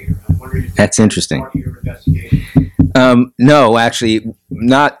indicator. I'm wondering if that's interesting. Part of your investigation. No, actually,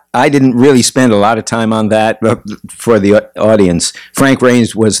 not. I didn't really spend a lot of time on that. For the audience, Frank Reagan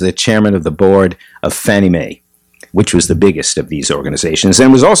was the chairman of the board of Fannie Mae, which was the biggest of these organizations,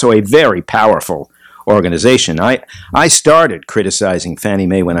 and was also a very powerful organization. I started criticizing Fannie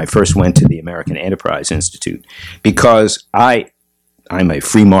Mae when I first went to the American Enterprise Institute because I'm a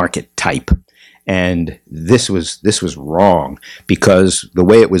free market type. And this was wrong because the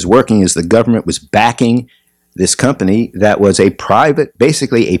way it was working is the government was backing this company that was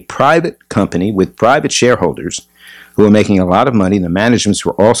basically a private company with private shareholders who were making a lot of money. The managements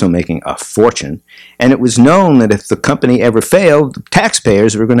were also making a fortune. And it was known that if the company ever failed, the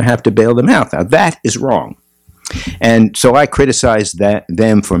taxpayers were going to have to bail them out. Now, that is wrong. And so I criticized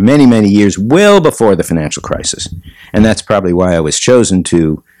them for many, many years, well before the financial crisis. And that's probably why I was chosen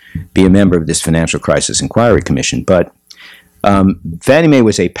to be a member of this Financial Crisis Inquiry Commission. But Fannie Mae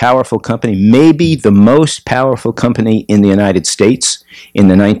was a powerful company, maybe the most powerful company in the United States in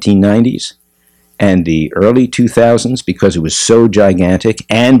the 1990s and the early 2000s, because it was so gigantic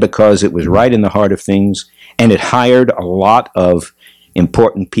and because it was right in the heart of things, and it hired a lot of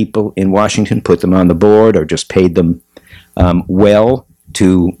important people in Washington, put them on the board or just paid them well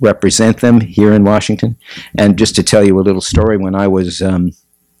to represent them here in Washington. And just to tell you a little story, when I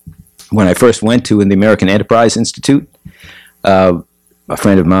first went to the American Enterprise Institute, a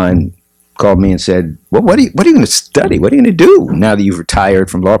friend of mine called me and said, well, what are you going to study? What are you going to do now that you've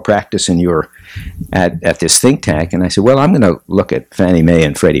retired from law practice and you're at this think tank? And I said, well, I'm going to look at Fannie Mae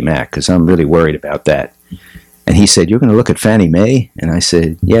and Freddie Mac because I'm really worried about that. And he said, you're going to look at Fannie Mae? And I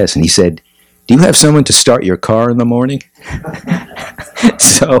said, yes. And he said, do you have someone to start your car in the morning?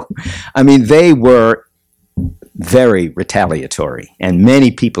 So, I mean, they were very retaliatory, and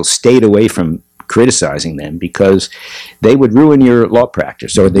many people stayed away from criticizing them because they would ruin your law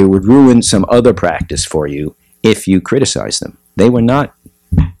practice, or they would ruin some other practice for you if you criticized them. They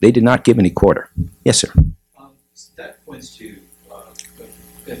did not give any quarter. Yes, sir. That points to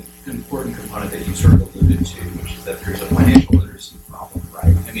an important component that you sort of alluded to, which is that there's a financial literacy problem,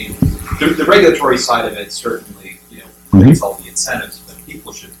 right? I mean, the regulatory side of it certainly, creates all the incentives, but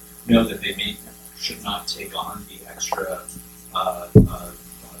people should know that they should not take on the extra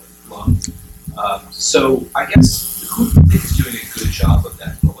loan. So I guess who do you think is doing a good job of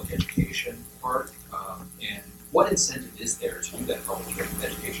that public education part? And what incentive is there to do that public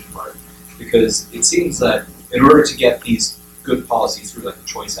education part? Because it seems that in order to get these good policies through, like the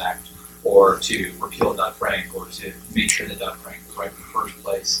Choice Act, or to repeal Dodd-Frank, or to make sure that Dodd-Frank was right in the first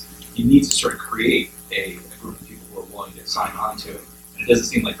place, you need to sort of create a group of people who are willing to sign on to it. And it doesn't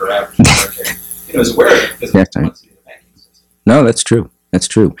seem like your average American is aware of it because of the complexity of the banking system. No, that's true. That's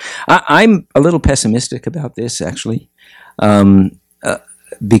true. I'm a little pessimistic about this, actually,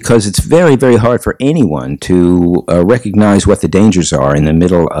 because it's very, very hard for anyone to recognize what the dangers are in the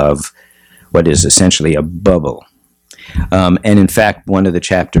middle of what is essentially a bubble. And in fact, one of the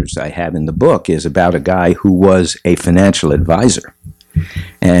chapters I have in the book is about a guy who was a financial advisor.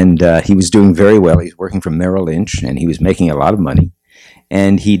 And he was doing very well. He was working for Merrill Lynch, and he was making a lot of money.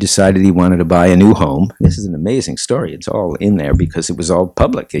 And he decided he wanted to buy a new home. This is an amazing story. It's all in there because it was all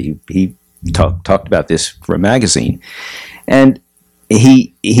public. He talked about this for a magazine. And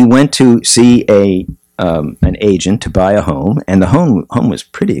he went to see an agent to buy a home, and the home was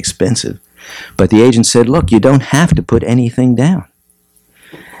pretty expensive. But the agent said, look, you don't have to put anything down.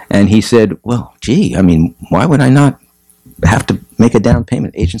 And he said, well, gee, I mean, why would I not have to make a down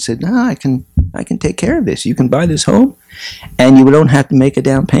payment? The agent said, no, I can take care of this. You can buy this home, and you don't have to make a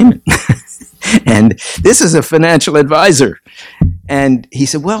down payment. And this is a financial advisor. And he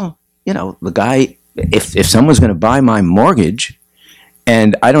said, well, the guy, if someone's going to buy my mortgage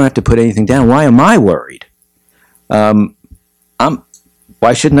and I don't have to put anything down, why am I worried? Why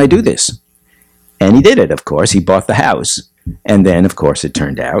shouldn't I do this? And he did it, of course. He bought the house. And then, of course, it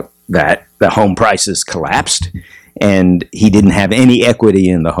turned out that the home prices collapsed, and he didn't have any equity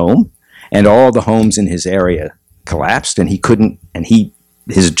in the home, and all the homes in his area collapsed, and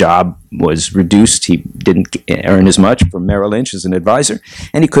his job was reduced. He didn't earn as much from Merrill Lynch as an advisor,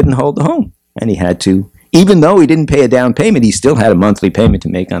 and he couldn't hold the home. And he had to, even though he didn't pay a down payment, he still had a monthly payment to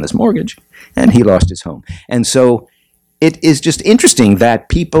make on his mortgage, and he lost his home. And so it is just interesting that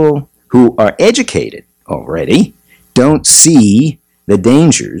people who are educated already don't see the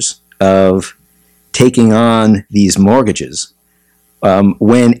dangers of taking on these mortgages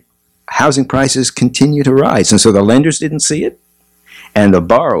when housing prices continue to rise. And so the lenders didn't see it, and the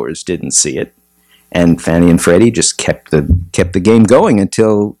borrowers didn't see it, and Fannie and Freddie just kept the game going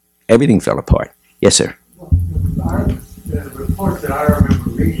until everything fell apart. Yes, sir. Well, the reports that I remember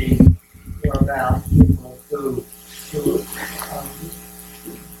reading were about people who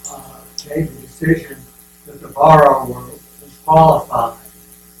made the decision that the borrower was qualified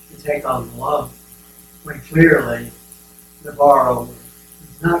to take on the loan, when clearly the borrower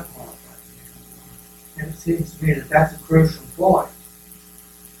is not qualified to take on the loan. And it seems to me that that's a crucial point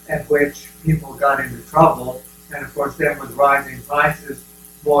at which people got into trouble. And of course, then with rising prices,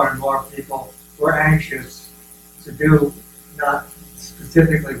 more and more people were anxious to do not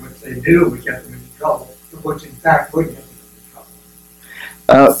specifically what they do would get them into trouble, which in fact would get them into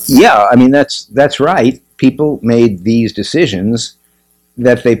trouble. Yeah, I mean, that's right. People made these decisions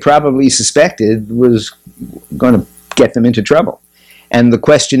that they probably suspected was going to get them into trouble. And the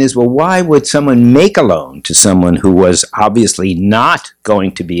question is, well, why would someone make a loan to someone who was obviously not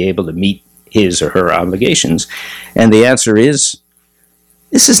going to be able to meet his or her obligations? And the answer is,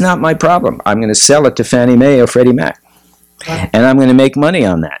 this is not my problem. I'm going to sell it to Fannie Mae or Freddie Mac, and I'm going to make money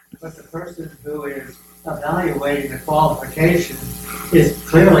on that. But the person who is evaluating the qualifications is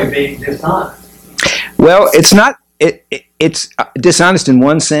clearly being dishonest. Well, it's not. It's dishonest in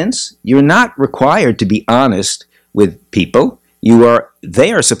one sense. You're not required to be honest with people.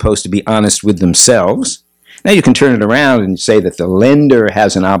 They are supposed to be honest with themselves. Now you can turn it around and say that the lender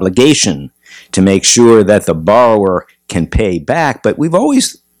has an obligation to make sure that the borrower can pay back, but we've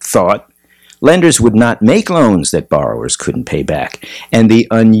always thought lenders would not make loans that borrowers couldn't pay back. And the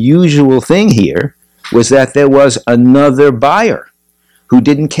unusual thing here was that there was another buyer who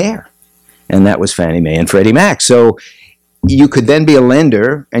didn't care, and that was Fannie Mae and Freddie Mac. So you could then be a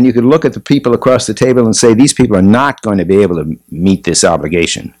lender, and you could look at the people across the table and say, these people are not going to be able to meet this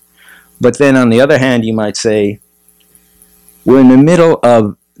obligation. But then on the other hand, you might say, we're in the middle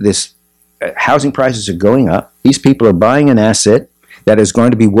of this, housing prices are going up. These people are buying an asset that is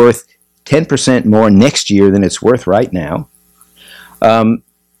going to be worth 10% more next year than it's worth right now.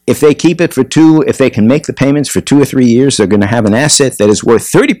 If they keep it if they can make the payments for 2 or 3 years, they're going to have an asset that is worth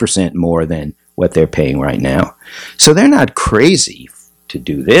 30% more than what they're paying right now. So they're not crazy to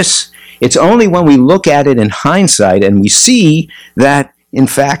do this. It's only when we look at it in hindsight and we see that, in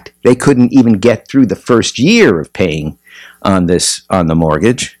fact, they couldn't even get through the first year of paying on the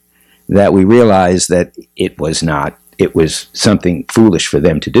mortgage, that we realize that it was something foolish for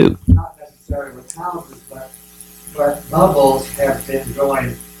them to do. Not necessarily with houses, but bubbles have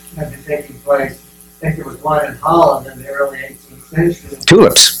been taking place. I think there was one in Holland in the early 18th century.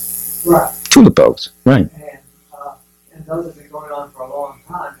 Tulips. Right. Tulip bulbs, right. And those have been going on for a long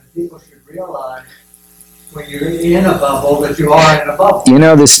time, and people should realize when you're in a bubble that you are in a bubble. You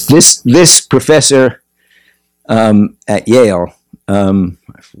know, this professor at Yale,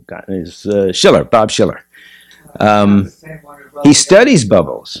 I forgot his Schiller, Bob Schiller. He studies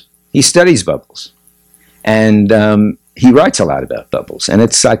bubbles. And he writes a lot about bubbles, and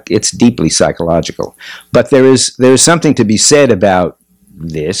it's deeply psychological. But there is something to be said about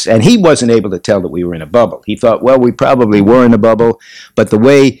this, and he wasn't able to tell that we were in a bubble. He thought, well, we probably were in a bubble, but the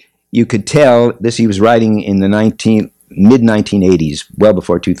way you could tell this, he was writing in the mid-1980s, well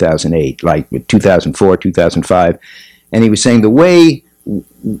before 2008, like 2004, 2005, and he was saying the way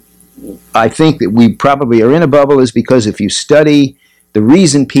I think that we probably are in a bubble is because if you study the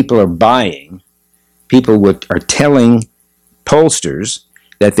reason people are buying, people are telling pollsters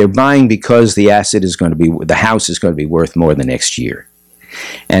that they're buying because the house is going to be worth more the next year.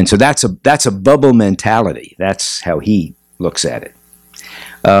 And so that's a bubble mentality. That's how he looks at it.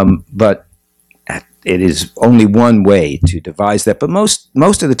 But it is only one way to devise that. But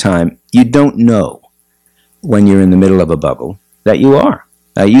most of the time, you don't know when you're in the middle of a bubble that you are.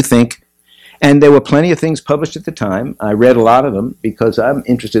 You think, and there were plenty of things published at the time. I read a lot of them because I'm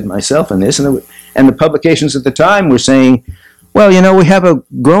interested myself in this. And the publications at the time were saying, well, you know, we have a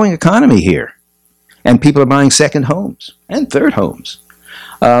growing economy here. And people are buying second homes and third homes.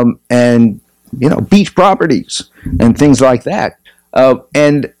 And, you know, beach properties and things like that.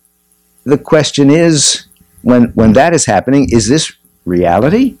 And the question is, when that is happening, is this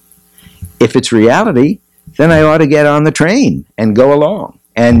reality? If it's reality, then I ought to get on the train and go along.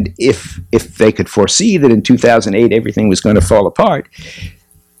 And if they could foresee that in 2008 everything was going to fall apart,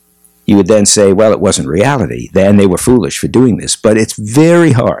 you would then say, well, it wasn't reality. Then they were foolish for doing this. But it's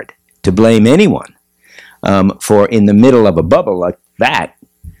very hard to blame anyone for, in the middle of a bubble like that,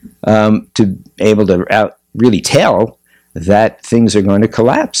 to be able to really tell that things are going to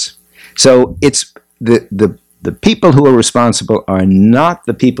collapse. So it's the people who are responsible are not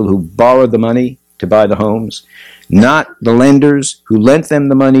the people who borrowed the money to buy the homes, not the lenders who lent them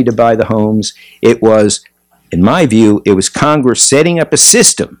the money to buy the homes. It was, in my view, it was Congress setting up a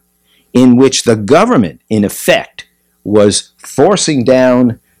system in which the government, in effect, was forcing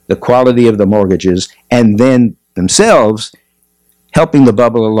down the quality of the mortgages and then themselves helping the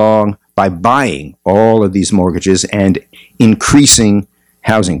bubble along by buying all of these mortgages and increasing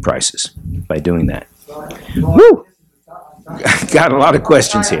housing prices by doing that. Woo! Got a lot of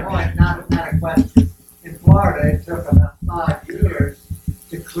questions here. Not a question. In Florida, it took about 5 years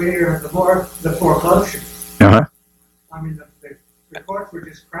to clear the foreclosures. Uh-huh. I mean, the courts were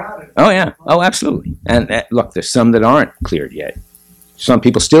just crowded. Oh, yeah. Oh, absolutely. And look, there's some that aren't cleared yet. Some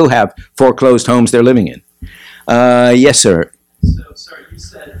people still have foreclosed homes they're living in. Yes, sir. So, sorry, you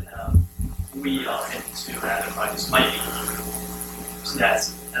said we are heading to ratify this might be. So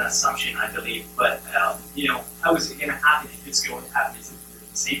that's an assumption, I believe. But, how is it going to happen if it's going to happen? Is it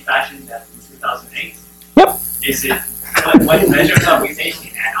the same fashion that in 2008? Yep. Is it, what measures are we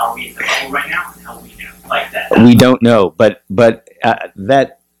taking? And are we in the bubble right now? And how we know? Like that? We don't know, but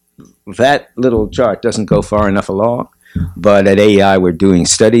that little chart doesn't go far enough along. But at AEI, we're doing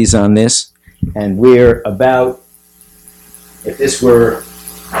studies on this, and we're about, if this were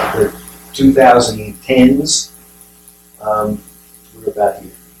the 2010s, we're about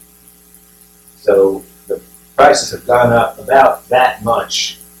here. So the prices have gone up about that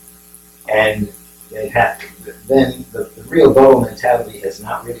much, and then the real bubble mentality has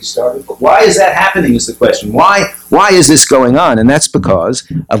not really started. But why is that happening is the question. Why is this going on? And that's because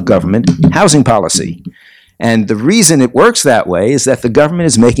of government housing policy. And the reason it works that way is that the government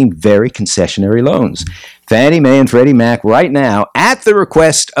is making very concessionary loans. Fannie Mae and Freddie Mac right now, at the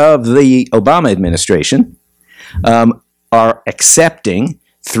request of the Obama administration, are accepting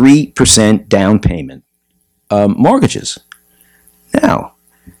 3% down payment mortgages. Now,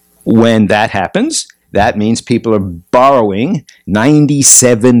 when that happens, that means people are borrowing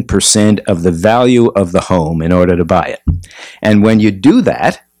 97% of the value of the home in order to buy it. And when you do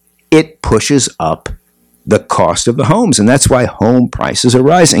that, it pushes up the cost of the homes, and that's why home prices are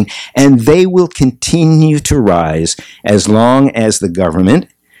rising. And they will continue to rise as long as the government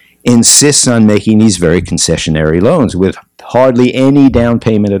insists on making these very concessionary loans with hardly any down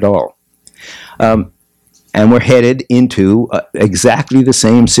payment at all. And we're headed into exactly the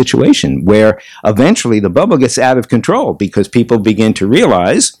same situation where eventually the bubble gets out of control because people begin to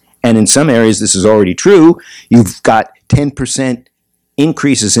realize, and in some areas this is already true, you've got 10%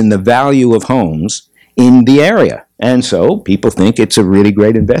 increases in the value of homes in the area. And so people think it's a really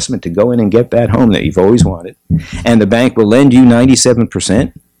great investment to go in and get that home that you've always wanted. And the bank will lend you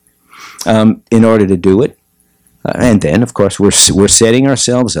 97% in order to do it. And then, of course, we're setting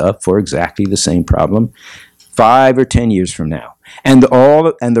ourselves up for exactly the same problem 5 or 10 years from now. And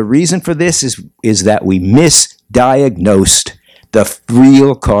the reason for this is that we misdiagnosed the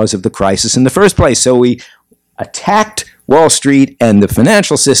real cause of the crisis in the first place. So we attacked Wall Street and the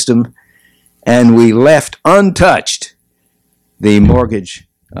financial system, and we left untouched the mortgage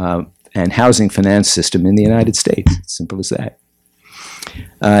and housing finance system in the United States. It's simple as that.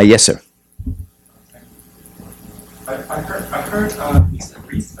 Yes, sir. I heard Mr.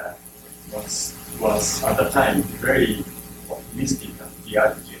 Greenspan was at the time very optimistic and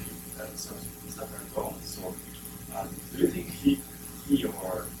de-advocating subprime loans. So, do you think he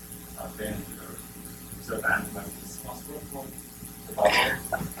or Ben the bank might be responsible for the bubble?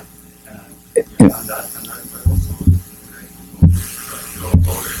 And that also the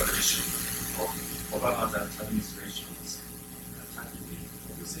regulation of Obama's administration's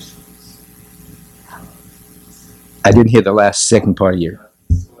tactical positions. I didn't hear the second part of your.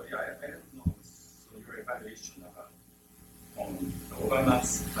 So I don't know. So your evaluation on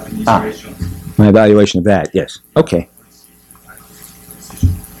Obama's administration. My evaluation of that, yes. Okay.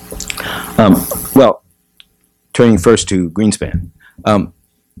 Well, turning first to Greenspan,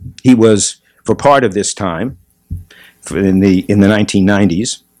 he was for part of this time, in the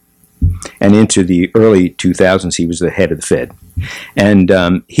 1990s, and into the early 2000s, he was the head of the Fed, and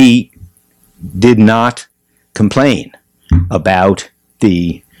he did not complain about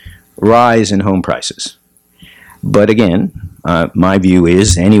the rise in home prices. But again, my view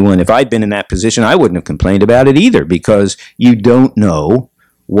is if I'd been in that position, I wouldn't have complained about it either, because you don't know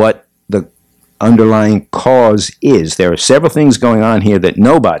what the underlying cause is. There are several things going on here that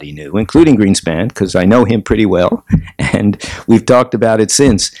nobody knew, including Greenspan, because I know him pretty well, and we've talked about it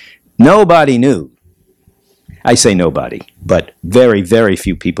since. Nobody knew. I say nobody, but very, very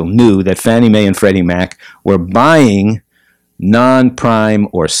few people knew that Fannie Mae and Freddie Mac were buying non-prime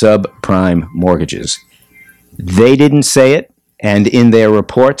or subprime mortgages. They didn't say it, and in their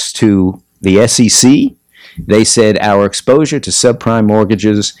reports to the SEC, they said our exposure to subprime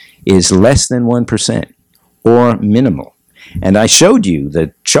mortgages is less than 1% or minimal. And I showed you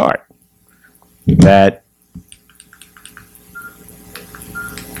the chart that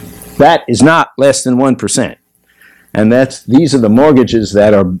is not less than 1%. And these are the mortgages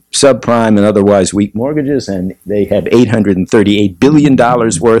that are subprime and otherwise weak mortgages, and they have $838 billion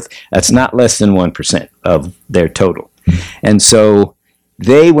worth. That's not less than 1% of their total. And so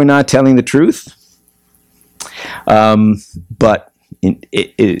they were not telling the truth, but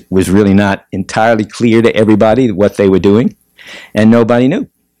it was really not entirely clear to everybody what they were doing, and nobody knew.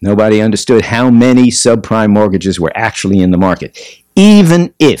 Nobody understood how many subprime mortgages were actually in the market.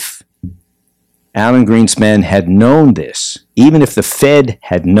 even if Alan Greenspan had known this, even if the Fed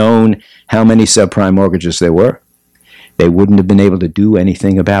had known how many subprime mortgages there were, they wouldn't have been able to do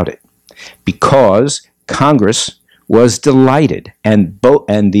anything about it, because Congress was delighted, and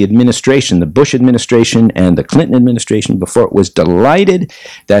the administration, the Bush administration and the Clinton administration before it, was delighted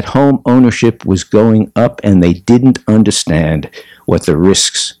that home ownership was going up, and they didn't understand what the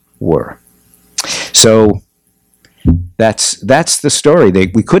risks were. So that's the story.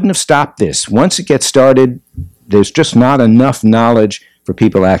 We couldn't have stopped this. Once it gets started, there's just not enough knowledge for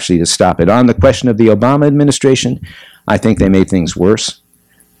people actually to stop it. On the question of the Obama administration, I think they made things worse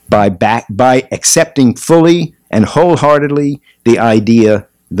by accepting fully and wholeheartedly the idea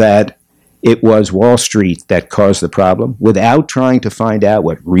that it was Wall Street that caused the problem, without trying to find out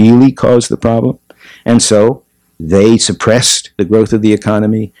what really caused the problem. And so they suppressed the growth of the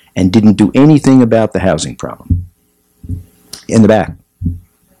economy and didn't do anything about the housing problem. In the back.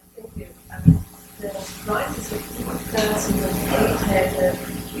 Thank you. The crisis of 2008 had a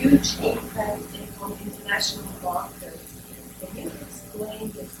huge impact on international markets. Can you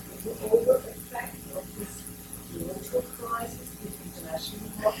explain the spillover effect of this global crisis with international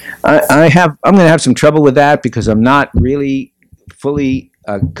markets? I'm going to have some trouble with that, because I'm not really fully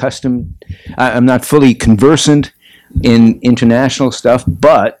I'm not fully conversant in international stuff,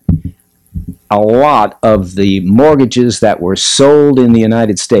 but a lot of the mortgages that were sold in the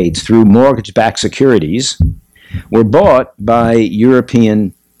United States through mortgage-backed securities were bought by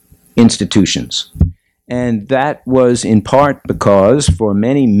European institutions. And that was in part because for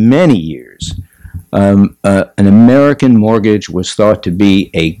many, many years, an American mortgage was thought to be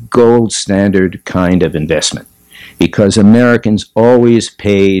a gold standard kind of investment, because Americans always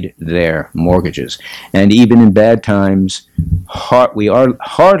paid their mortgages. And even in bad times, we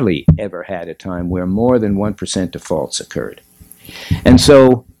hardly ever had a time where more than 1% defaults occurred. And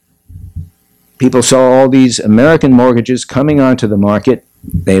so people saw all these American mortgages coming onto the market.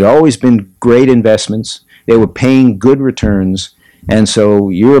 They'd always been great investments. They were paying good returns. And so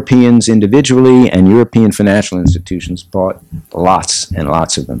Europeans individually and European financial institutions bought lots and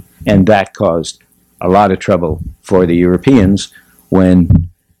lots of them. And that caused a lot of trouble for the Europeans when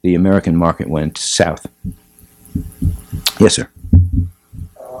the American market went south. Yes, sir.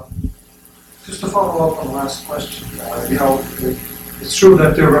 Just to follow up on the last question, it's true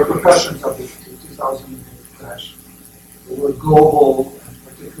that there are repercussions of the 2008 crash. They were global, and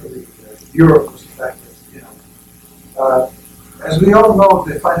particularly Europe was affected. As we all know,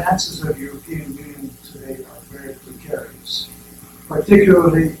 the finances of the European Union today are very precarious.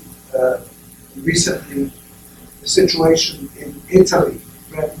 Particularly recently, the situation in Italy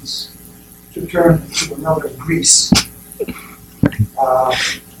threatens to turn into another Greece.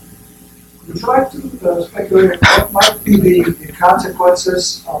 We try to speculate what might be the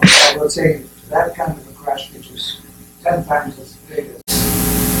consequences of, let's say, that kind of a crash, which is 10 times as big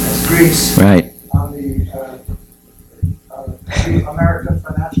as Greece, Right. on the American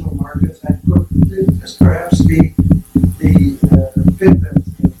financial markets, and could this perhaps be the fit that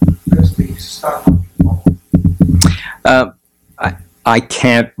gives the stock market? I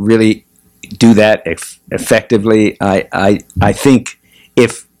can't really do that effectively. I think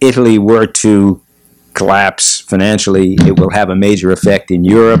if Italy were to collapse financially, it will have a major effect in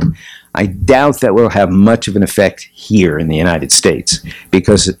Europe. I doubt that will have much of an effect here in the United States,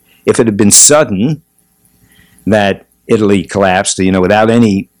 because if it had been sudden that Italy collapsed, without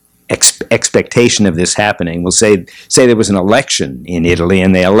any expectation of this happening, we'll say there was an election in Italy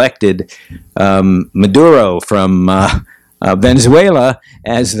and they elected Maduro from Venezuela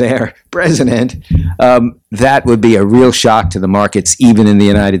as their president, that would be a real shock to the markets, even in the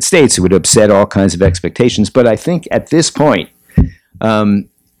United States. It would upset all kinds of expectations. But I think at this point,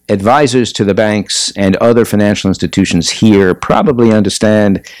 advisors to the banks and other financial institutions here probably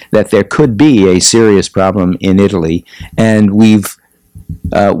understand that there could be a serious problem in Italy, and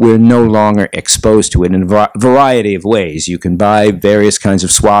we're no longer exposed to it in a variety of ways. You can buy various kinds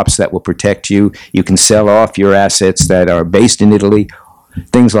of swaps that will protect you. You can sell off your assets that are based in Italy,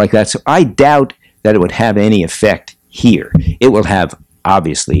 things like that. So I doubt that it would have any effect here. It will have,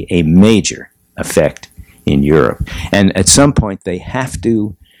 obviously, a major effect in Europe. And at some point, they have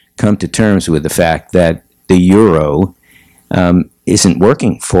to come to terms with the fact that the euro isn't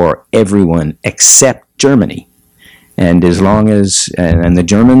working for everyone except Germany. And as long as, and the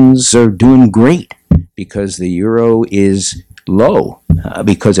Germans are doing great because the euro is low,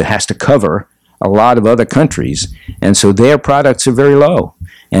 because it has to cover a lot of other countries. And so their products are very low.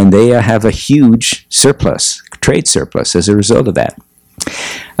 And they have a huge surplus, trade surplus, as a result of that.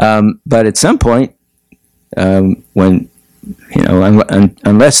 But at some point, when you know,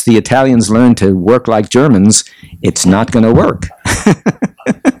 unless the Italians learn to work like Germans, it's not going to work.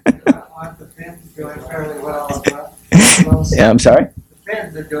 Aren't the Finns doing fairly well as well? Yeah, I'm sorry? The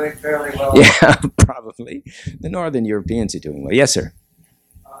Finns are doing fairly well. Yeah, probably. The Northern Europeans are doing well. Yes, sir.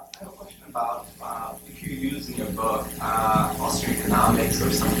 I have a question about if you use in your book Austrian economics or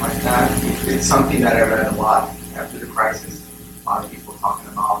something like that. It's something that I read a lot after the crisis. A lot of people talking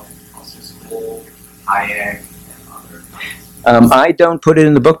about Austrian school, Hayek, and other economics. I don't put it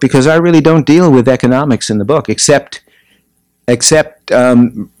in the book because I really don't deal with economics in the book, except it's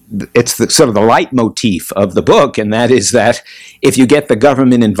the sort of the leitmotif of the book, and that is that if you get the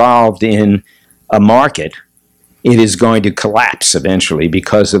government involved in a market, it is going to collapse eventually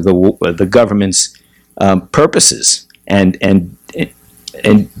because of the government's purposes and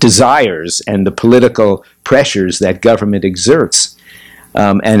desires and the political pressures that government exerts.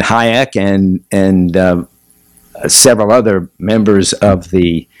 And Hayek and several other members of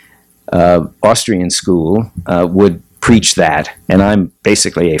the Austrian school would preach that, and I'm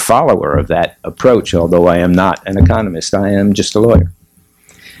basically a follower of that approach, although I am not an economist. I am just a lawyer.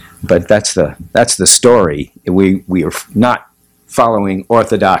 But that's the story. We are not following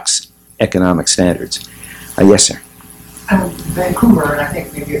orthodox economic standards. Yes, sir. Vancouver, and I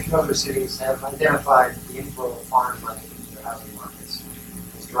think maybe a few other cities, have identified the inflow of foreign money into the housing markets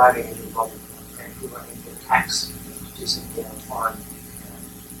as driving into the bubble. Vancouver, I think, the tax reducing foreign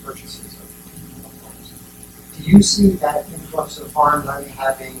purchases of homes. Do you see that influx of foreign money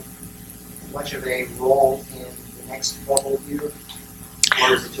having much of a role in the next bubble year?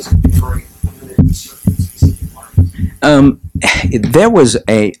 Or is it just going to be very limited to certain specific markets? There was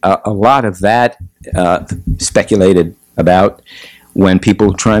a lot of that speculated about when people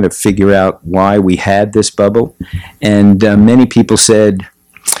were trying to figure out why we had this bubble. And many people said,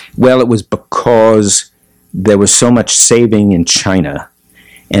 well, it was because there was so much saving in China,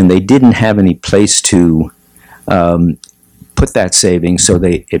 and they didn't have any place to put that saving, so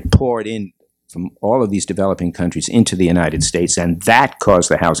it poured in from all of these developing countries into the United States, and that caused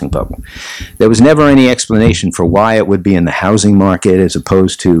the housing bubble. There was never any explanation for why it would be in the housing market as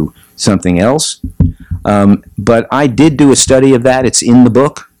opposed to something else. But I did do a study of that. It's in the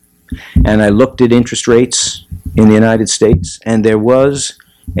book. And I looked at interest rates in the United States, and there was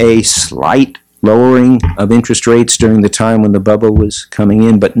a slight lowering of interest rates during the time when the bubble was coming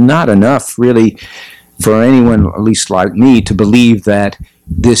in, but not enough really for anyone, at least like me, to believe that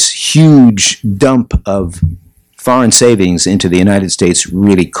this huge dump of foreign savings into the United States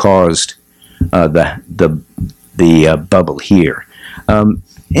really caused the bubble here.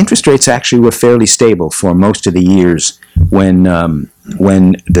 Interest rates actually were fairly stable for most of the years when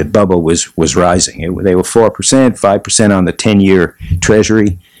the bubble was rising. They were 4%, 5% on the 10-year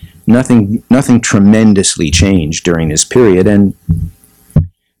Treasury. Nothing tremendously changed during this period, and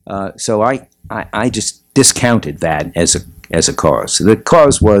so I just discounted that as a cause. The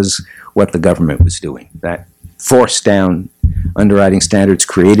cause was what the government was doing. That forced down underwriting standards,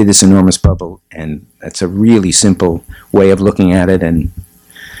 created this enormous bubble, and that's a really simple way of looking at it, and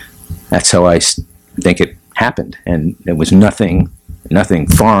that's how I think it happened. And there was nothing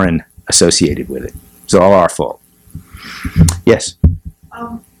foreign associated with it. It's all our fault. Yes?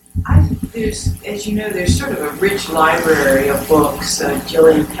 There's, as you know, there's sort of a rich library of books.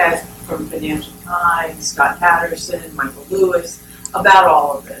 Gillian Peck from Financial Times, Scott Patterson, Michael Lewis, about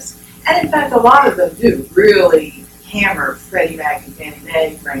all of this. And in fact, a lot of them do really hammer Freddie Mac and Fannie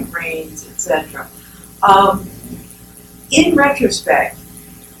Mae, Frank Raines, etc. In retrospect,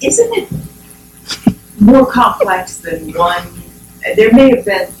 isn't it more complex than one? There may have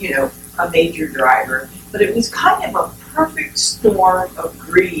been, a major driver, but it was kind of a perfect storm of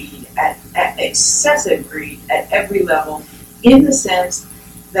greed, at excessive greed at every level, in the sense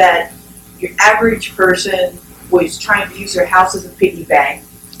that your average person was trying to use their house as a piggy bank.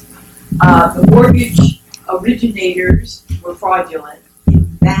 The mortgage originators were fraudulent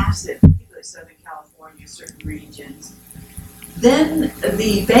in massive, particularly Southern California, certain regions. Then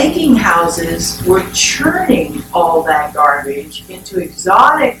the banking houses were churning all that garbage into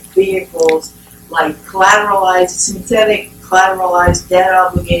exotic vehicles like synthetic collateralized debt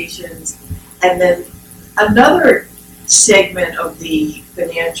obligations, and then another segment of the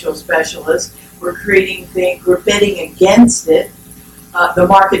financial specialists were betting against it, the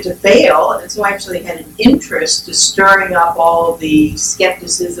market to fail, and so actually had an interest to stirring up all the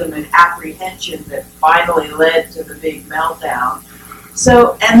skepticism and apprehension that finally led to the big meltdown.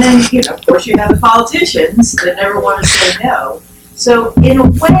 So, and then, of course, you have the politicians that never want to say no. So, in a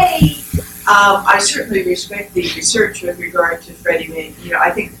way, I certainly respect the research with regard to Freddie Mac.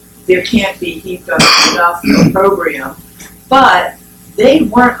 I think there can't be heaped up enough opprobrium But they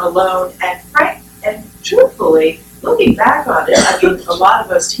weren't alone, and truthfully, looking back on it, I mean, a lot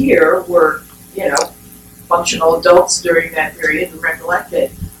of us here were, functional adults during that period and recollect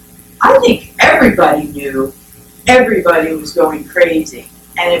it. I think everybody knew everybody was going crazy,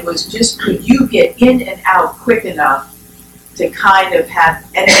 and it was just, could you get in and out quick enough to kind of have,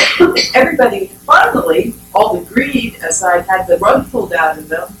 and everybody finally, all the greed aside, had the rug pulled out of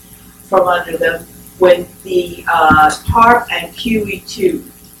them, from under them, when the TARP and QE2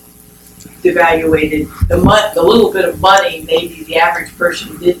 devaluated the little bit of money maybe the average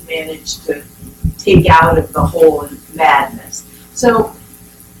person did manage to take out of the whole madness. So,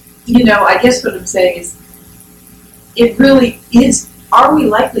 I guess what I'm saying is, it really is, are we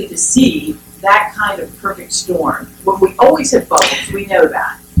likely to see that kind of perfect storm? When we always have bubbles, we know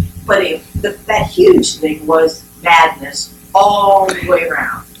that. But that huge thing was madness all the way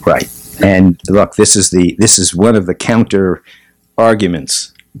around. Right. And look, this is one of the counter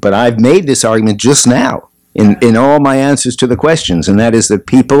arguments. But I've made this argument just now in all my answers to the questions, and that is that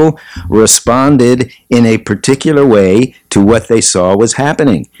people responded in a particular way to what they saw was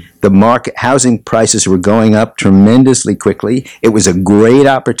happening. The housing prices were going up tremendously quickly. It was a great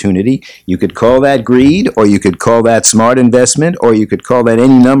opportunity. You could call that greed, or you could call that smart investment, or you could call that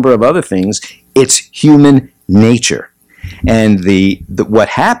any number of other things. It's human nature. And what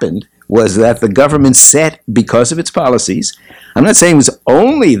happened was that the government set, because of its policies, I'm not saying it was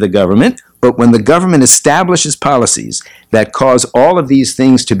only the government, but when the government establishes policies that cause all of these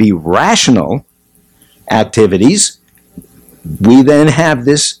things to be rational activities, we then have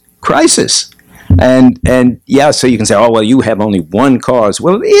this crisis. And yeah, so you can say, oh, well, you have only one cause.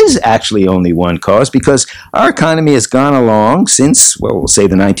 Well, it is actually only one cause, because our economy has gone along since, well, we'll say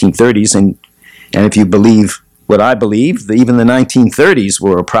the 1930s, and if you believe what I believe, even the 1930s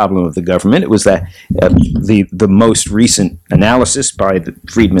were a problem of the government. It was that the most recent analysis by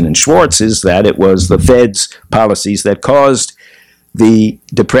Friedman and Schwartz is that it was the Fed's policies that caused the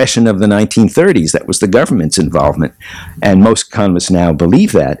depression of the 1930s. That was the government's involvement, and most economists now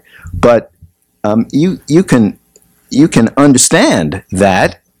believe that. But you can understand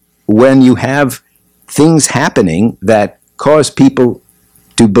that when you have things happening that cause people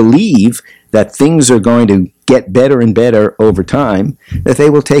to believe that things are going to get better and better over time, that they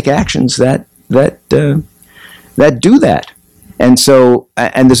will take actions that do that. And so,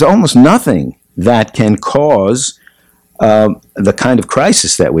 and there's almost nothing that can cause the kind of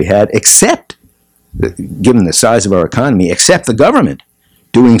crisis that we had, except, given the size of our economy, except the government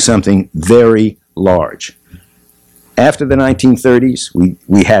doing something very large. After the 1930s,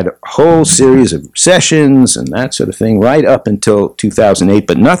 we had a whole series of recessions and that sort of thing right up until 2008,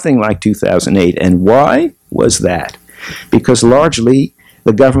 but nothing like 2008. And why was that? Because largely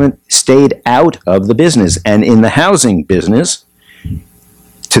the government stayed out of the business. And in the housing business,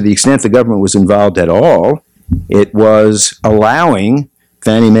 to the extent the government was involved at all, it was allowing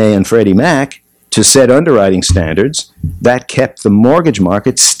Fannie Mae and Freddie Mac to set underwriting standards that kept the mortgage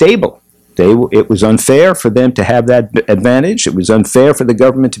market stable. It was unfair for them to have that advantage. It was unfair for the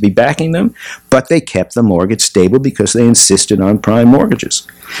government to be backing them, but they kept the mortgage stable because they insisted on prime mortgages.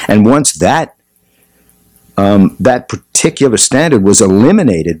 And once that particular standard was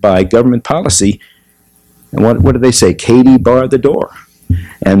eliminated by government policy, and what did they say? Katie barred the door,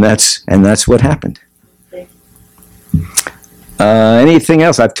 and that's what happened. Anything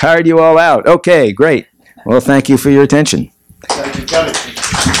else? I've tired you all out. Okay, great. Well, thank you for your attention. Thank you, Kelly.